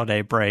the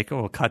holiday break.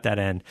 We'll cut that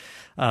in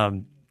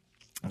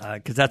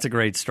because that's a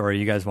great story.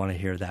 You guys want to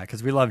hear that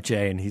because we love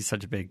Jay and he's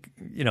such a big,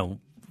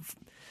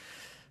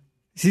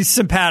 he's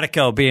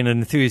simpatico being an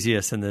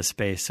enthusiast in this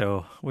space.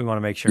 So we want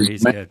to make sure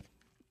he's good.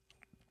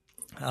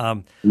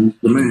 All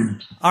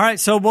right,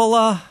 so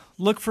we'll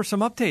look for some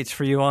updates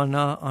for you on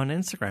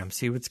Instagram.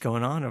 See what's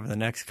going on over the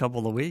next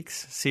couple of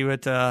weeks. See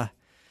what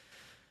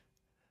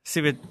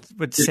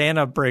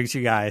Santa brings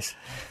you guys.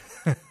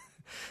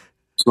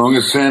 As long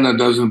as Santa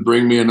doesn't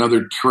bring me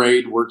another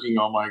trade working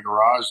on my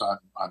garage,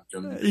 I'm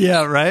gonna.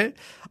 Yeah, right.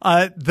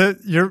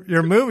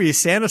 Your movie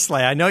Santa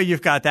Sleigh. I know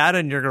you've got that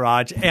in your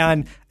garage,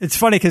 and it's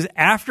funny because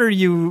after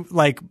you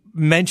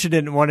mentioned it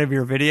in one of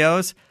your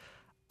videos,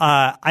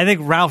 I think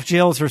Ralph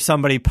Gilles or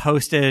somebody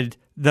posted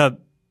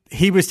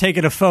he was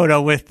taking a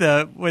photo with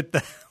the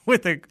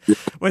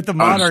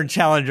modern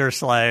Challenger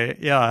sleigh.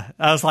 Yeah,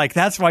 I was like,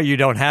 that's why you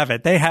don't have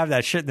it. They have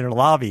that shit in their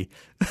lobby.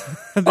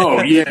 They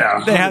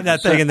have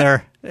that thing in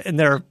their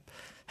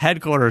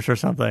headquarters or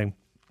something.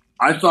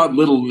 I thought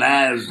Little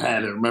Nas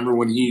had it. Remember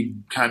when he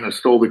kind of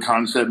stole the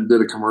concept and did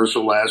a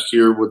commercial last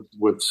year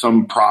with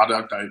some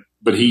product?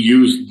 But he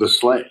used the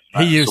sleigh.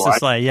 He used the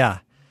sleigh. Yeah.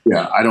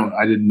 Yeah. I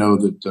didn't know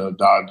that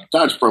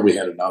Dodge probably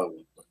had another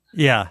one. But,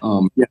 yeah.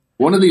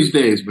 One of these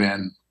days,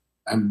 man.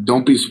 And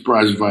don't be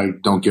surprised if I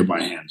don't get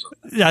my hands on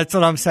it. Yeah, that's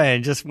what I'm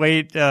saying. Just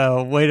wait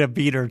a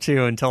beat or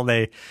two until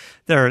they're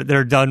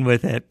done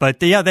with it. But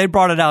they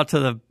brought it out to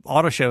the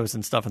auto shows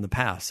and stuff in the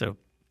past. So,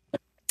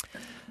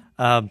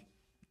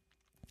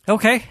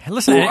 okay,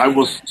 listen. Well, I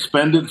will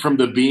suspend it from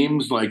the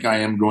beams like I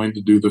am going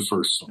to do the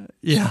first one.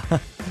 Yeah.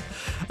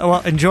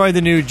 Well, enjoy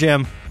the new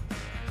gym.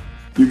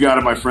 You got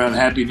it, my friend.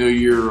 Happy New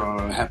Year.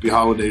 Happy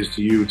holidays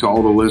to you, to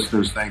all the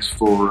listeners. Thanks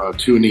for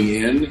tuning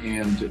in.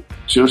 And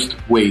just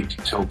wait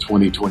till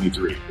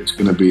 2023. It's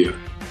going to be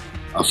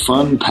a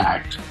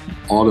fun-packed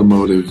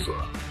automotive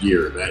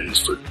year. That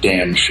is for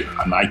damn sure.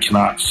 And I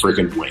cannot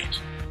friggin'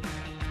 wait.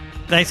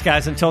 Thanks,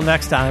 guys. Until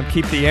next time,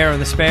 keep the air in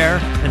the spare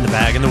and the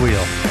bag in the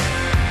wheel.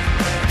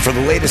 For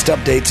the latest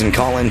updates and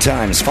call-in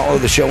times, follow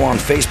the show on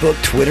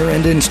Facebook, Twitter,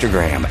 and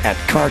Instagram at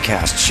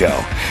CarCast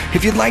Show.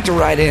 If you'd like to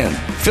write in,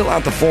 fill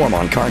out the form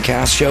on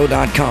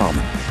CarCastShow.com.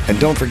 And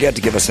don't forget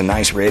to give us a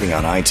nice rating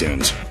on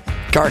iTunes.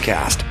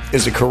 CarCast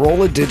is a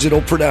Corolla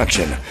digital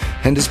production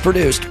and is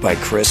produced by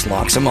Chris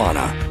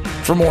Loxamana.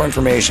 For more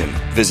information,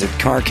 visit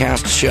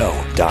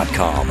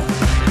CarCastShow.com.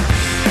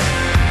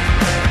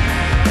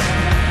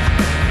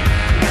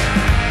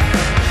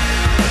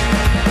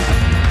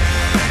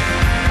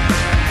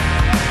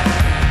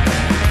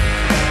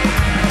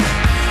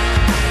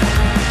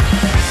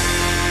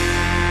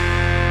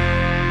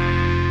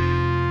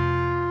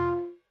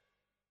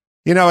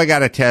 I got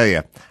to tell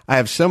you, I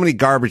have so many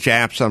garbage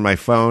apps on my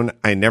phone,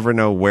 I never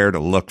know where to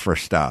look for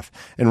stuff.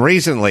 And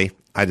recently,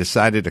 I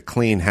decided to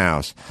clean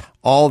house.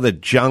 All the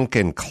junk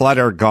and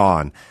clutter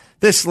gone.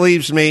 This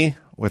leaves me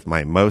with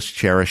my most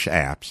cherished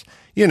apps.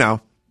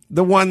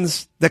 The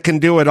ones that can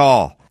do it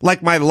all.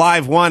 Like my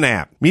Live One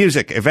app.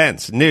 Music,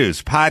 events,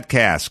 news,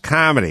 podcasts,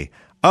 comedy.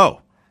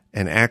 Oh,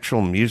 and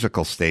actual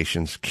musical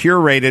stations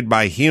curated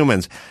by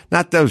humans,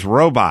 not those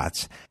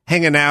robots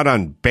hanging out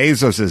on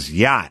Bezos's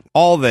yacht.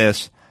 All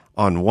this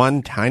on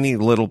one tiny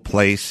little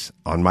place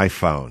on my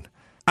phone.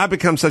 I've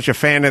become such a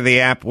fan of the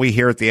app, we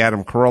here at the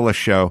Adam Carolla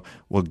Show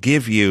will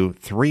give you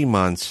 3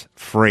 months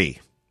free.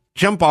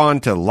 Jump on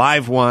to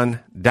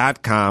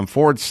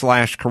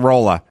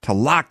liveone.com/Corolla to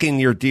lock in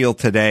your deal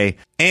today.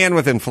 And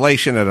with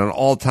inflation at an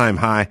all-time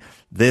high,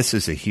 this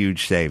is a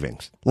huge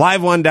savings.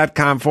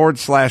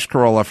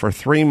 liveone.com/Corolla for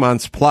 3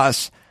 months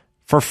plus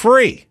for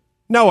free.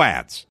 No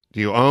ads. Do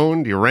you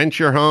own? Do you rent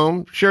your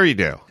home? Sure you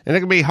do. And it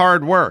can be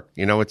hard work.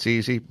 It's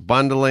easy.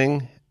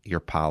 Bundling your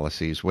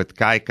policies with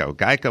Geico.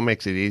 Geico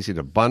makes it easy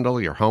to bundle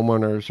your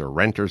homeowners or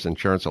renters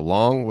insurance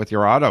along with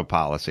your auto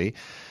policy.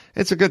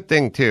 It's a good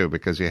thing, too,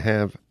 because you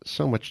have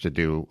so much to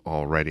do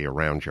already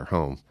around your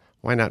home.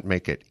 Why not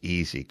make it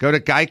easy? Go to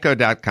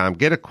geico.com,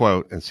 get a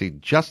quote, and see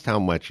just how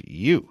much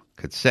you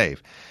could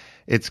save.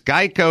 It's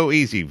Geico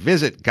easy.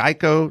 Visit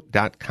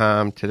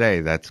geico.com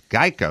today. That's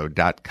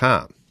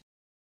geico.com.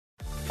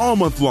 All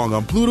month long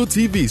on Pluto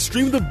TV,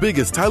 stream the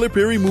biggest Tyler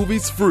Perry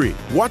movies free.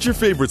 Watch your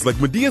favorites like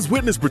Medea's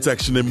Witness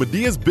Protection and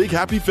Medea's Big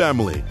Happy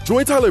Family.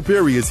 Join Tyler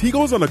Perry as he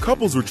goes on a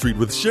couples retreat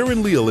with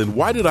Sharon Leal in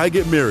Why Did I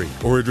Get Married?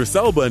 Or Idris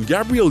Elba and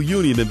Gabrielle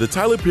Union in the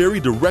Tyler Perry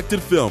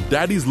directed film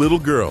Daddy's Little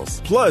Girls.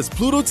 Plus,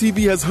 Pluto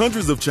TV has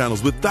hundreds of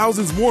channels with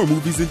thousands more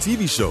movies and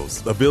TV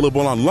shows.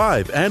 Available on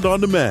live and on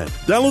demand.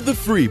 Download the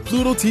free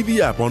Pluto TV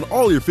app on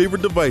all your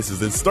favorite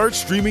devices and start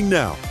streaming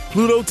now.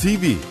 Pluto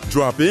TV.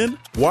 Drop in,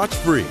 watch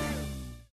free.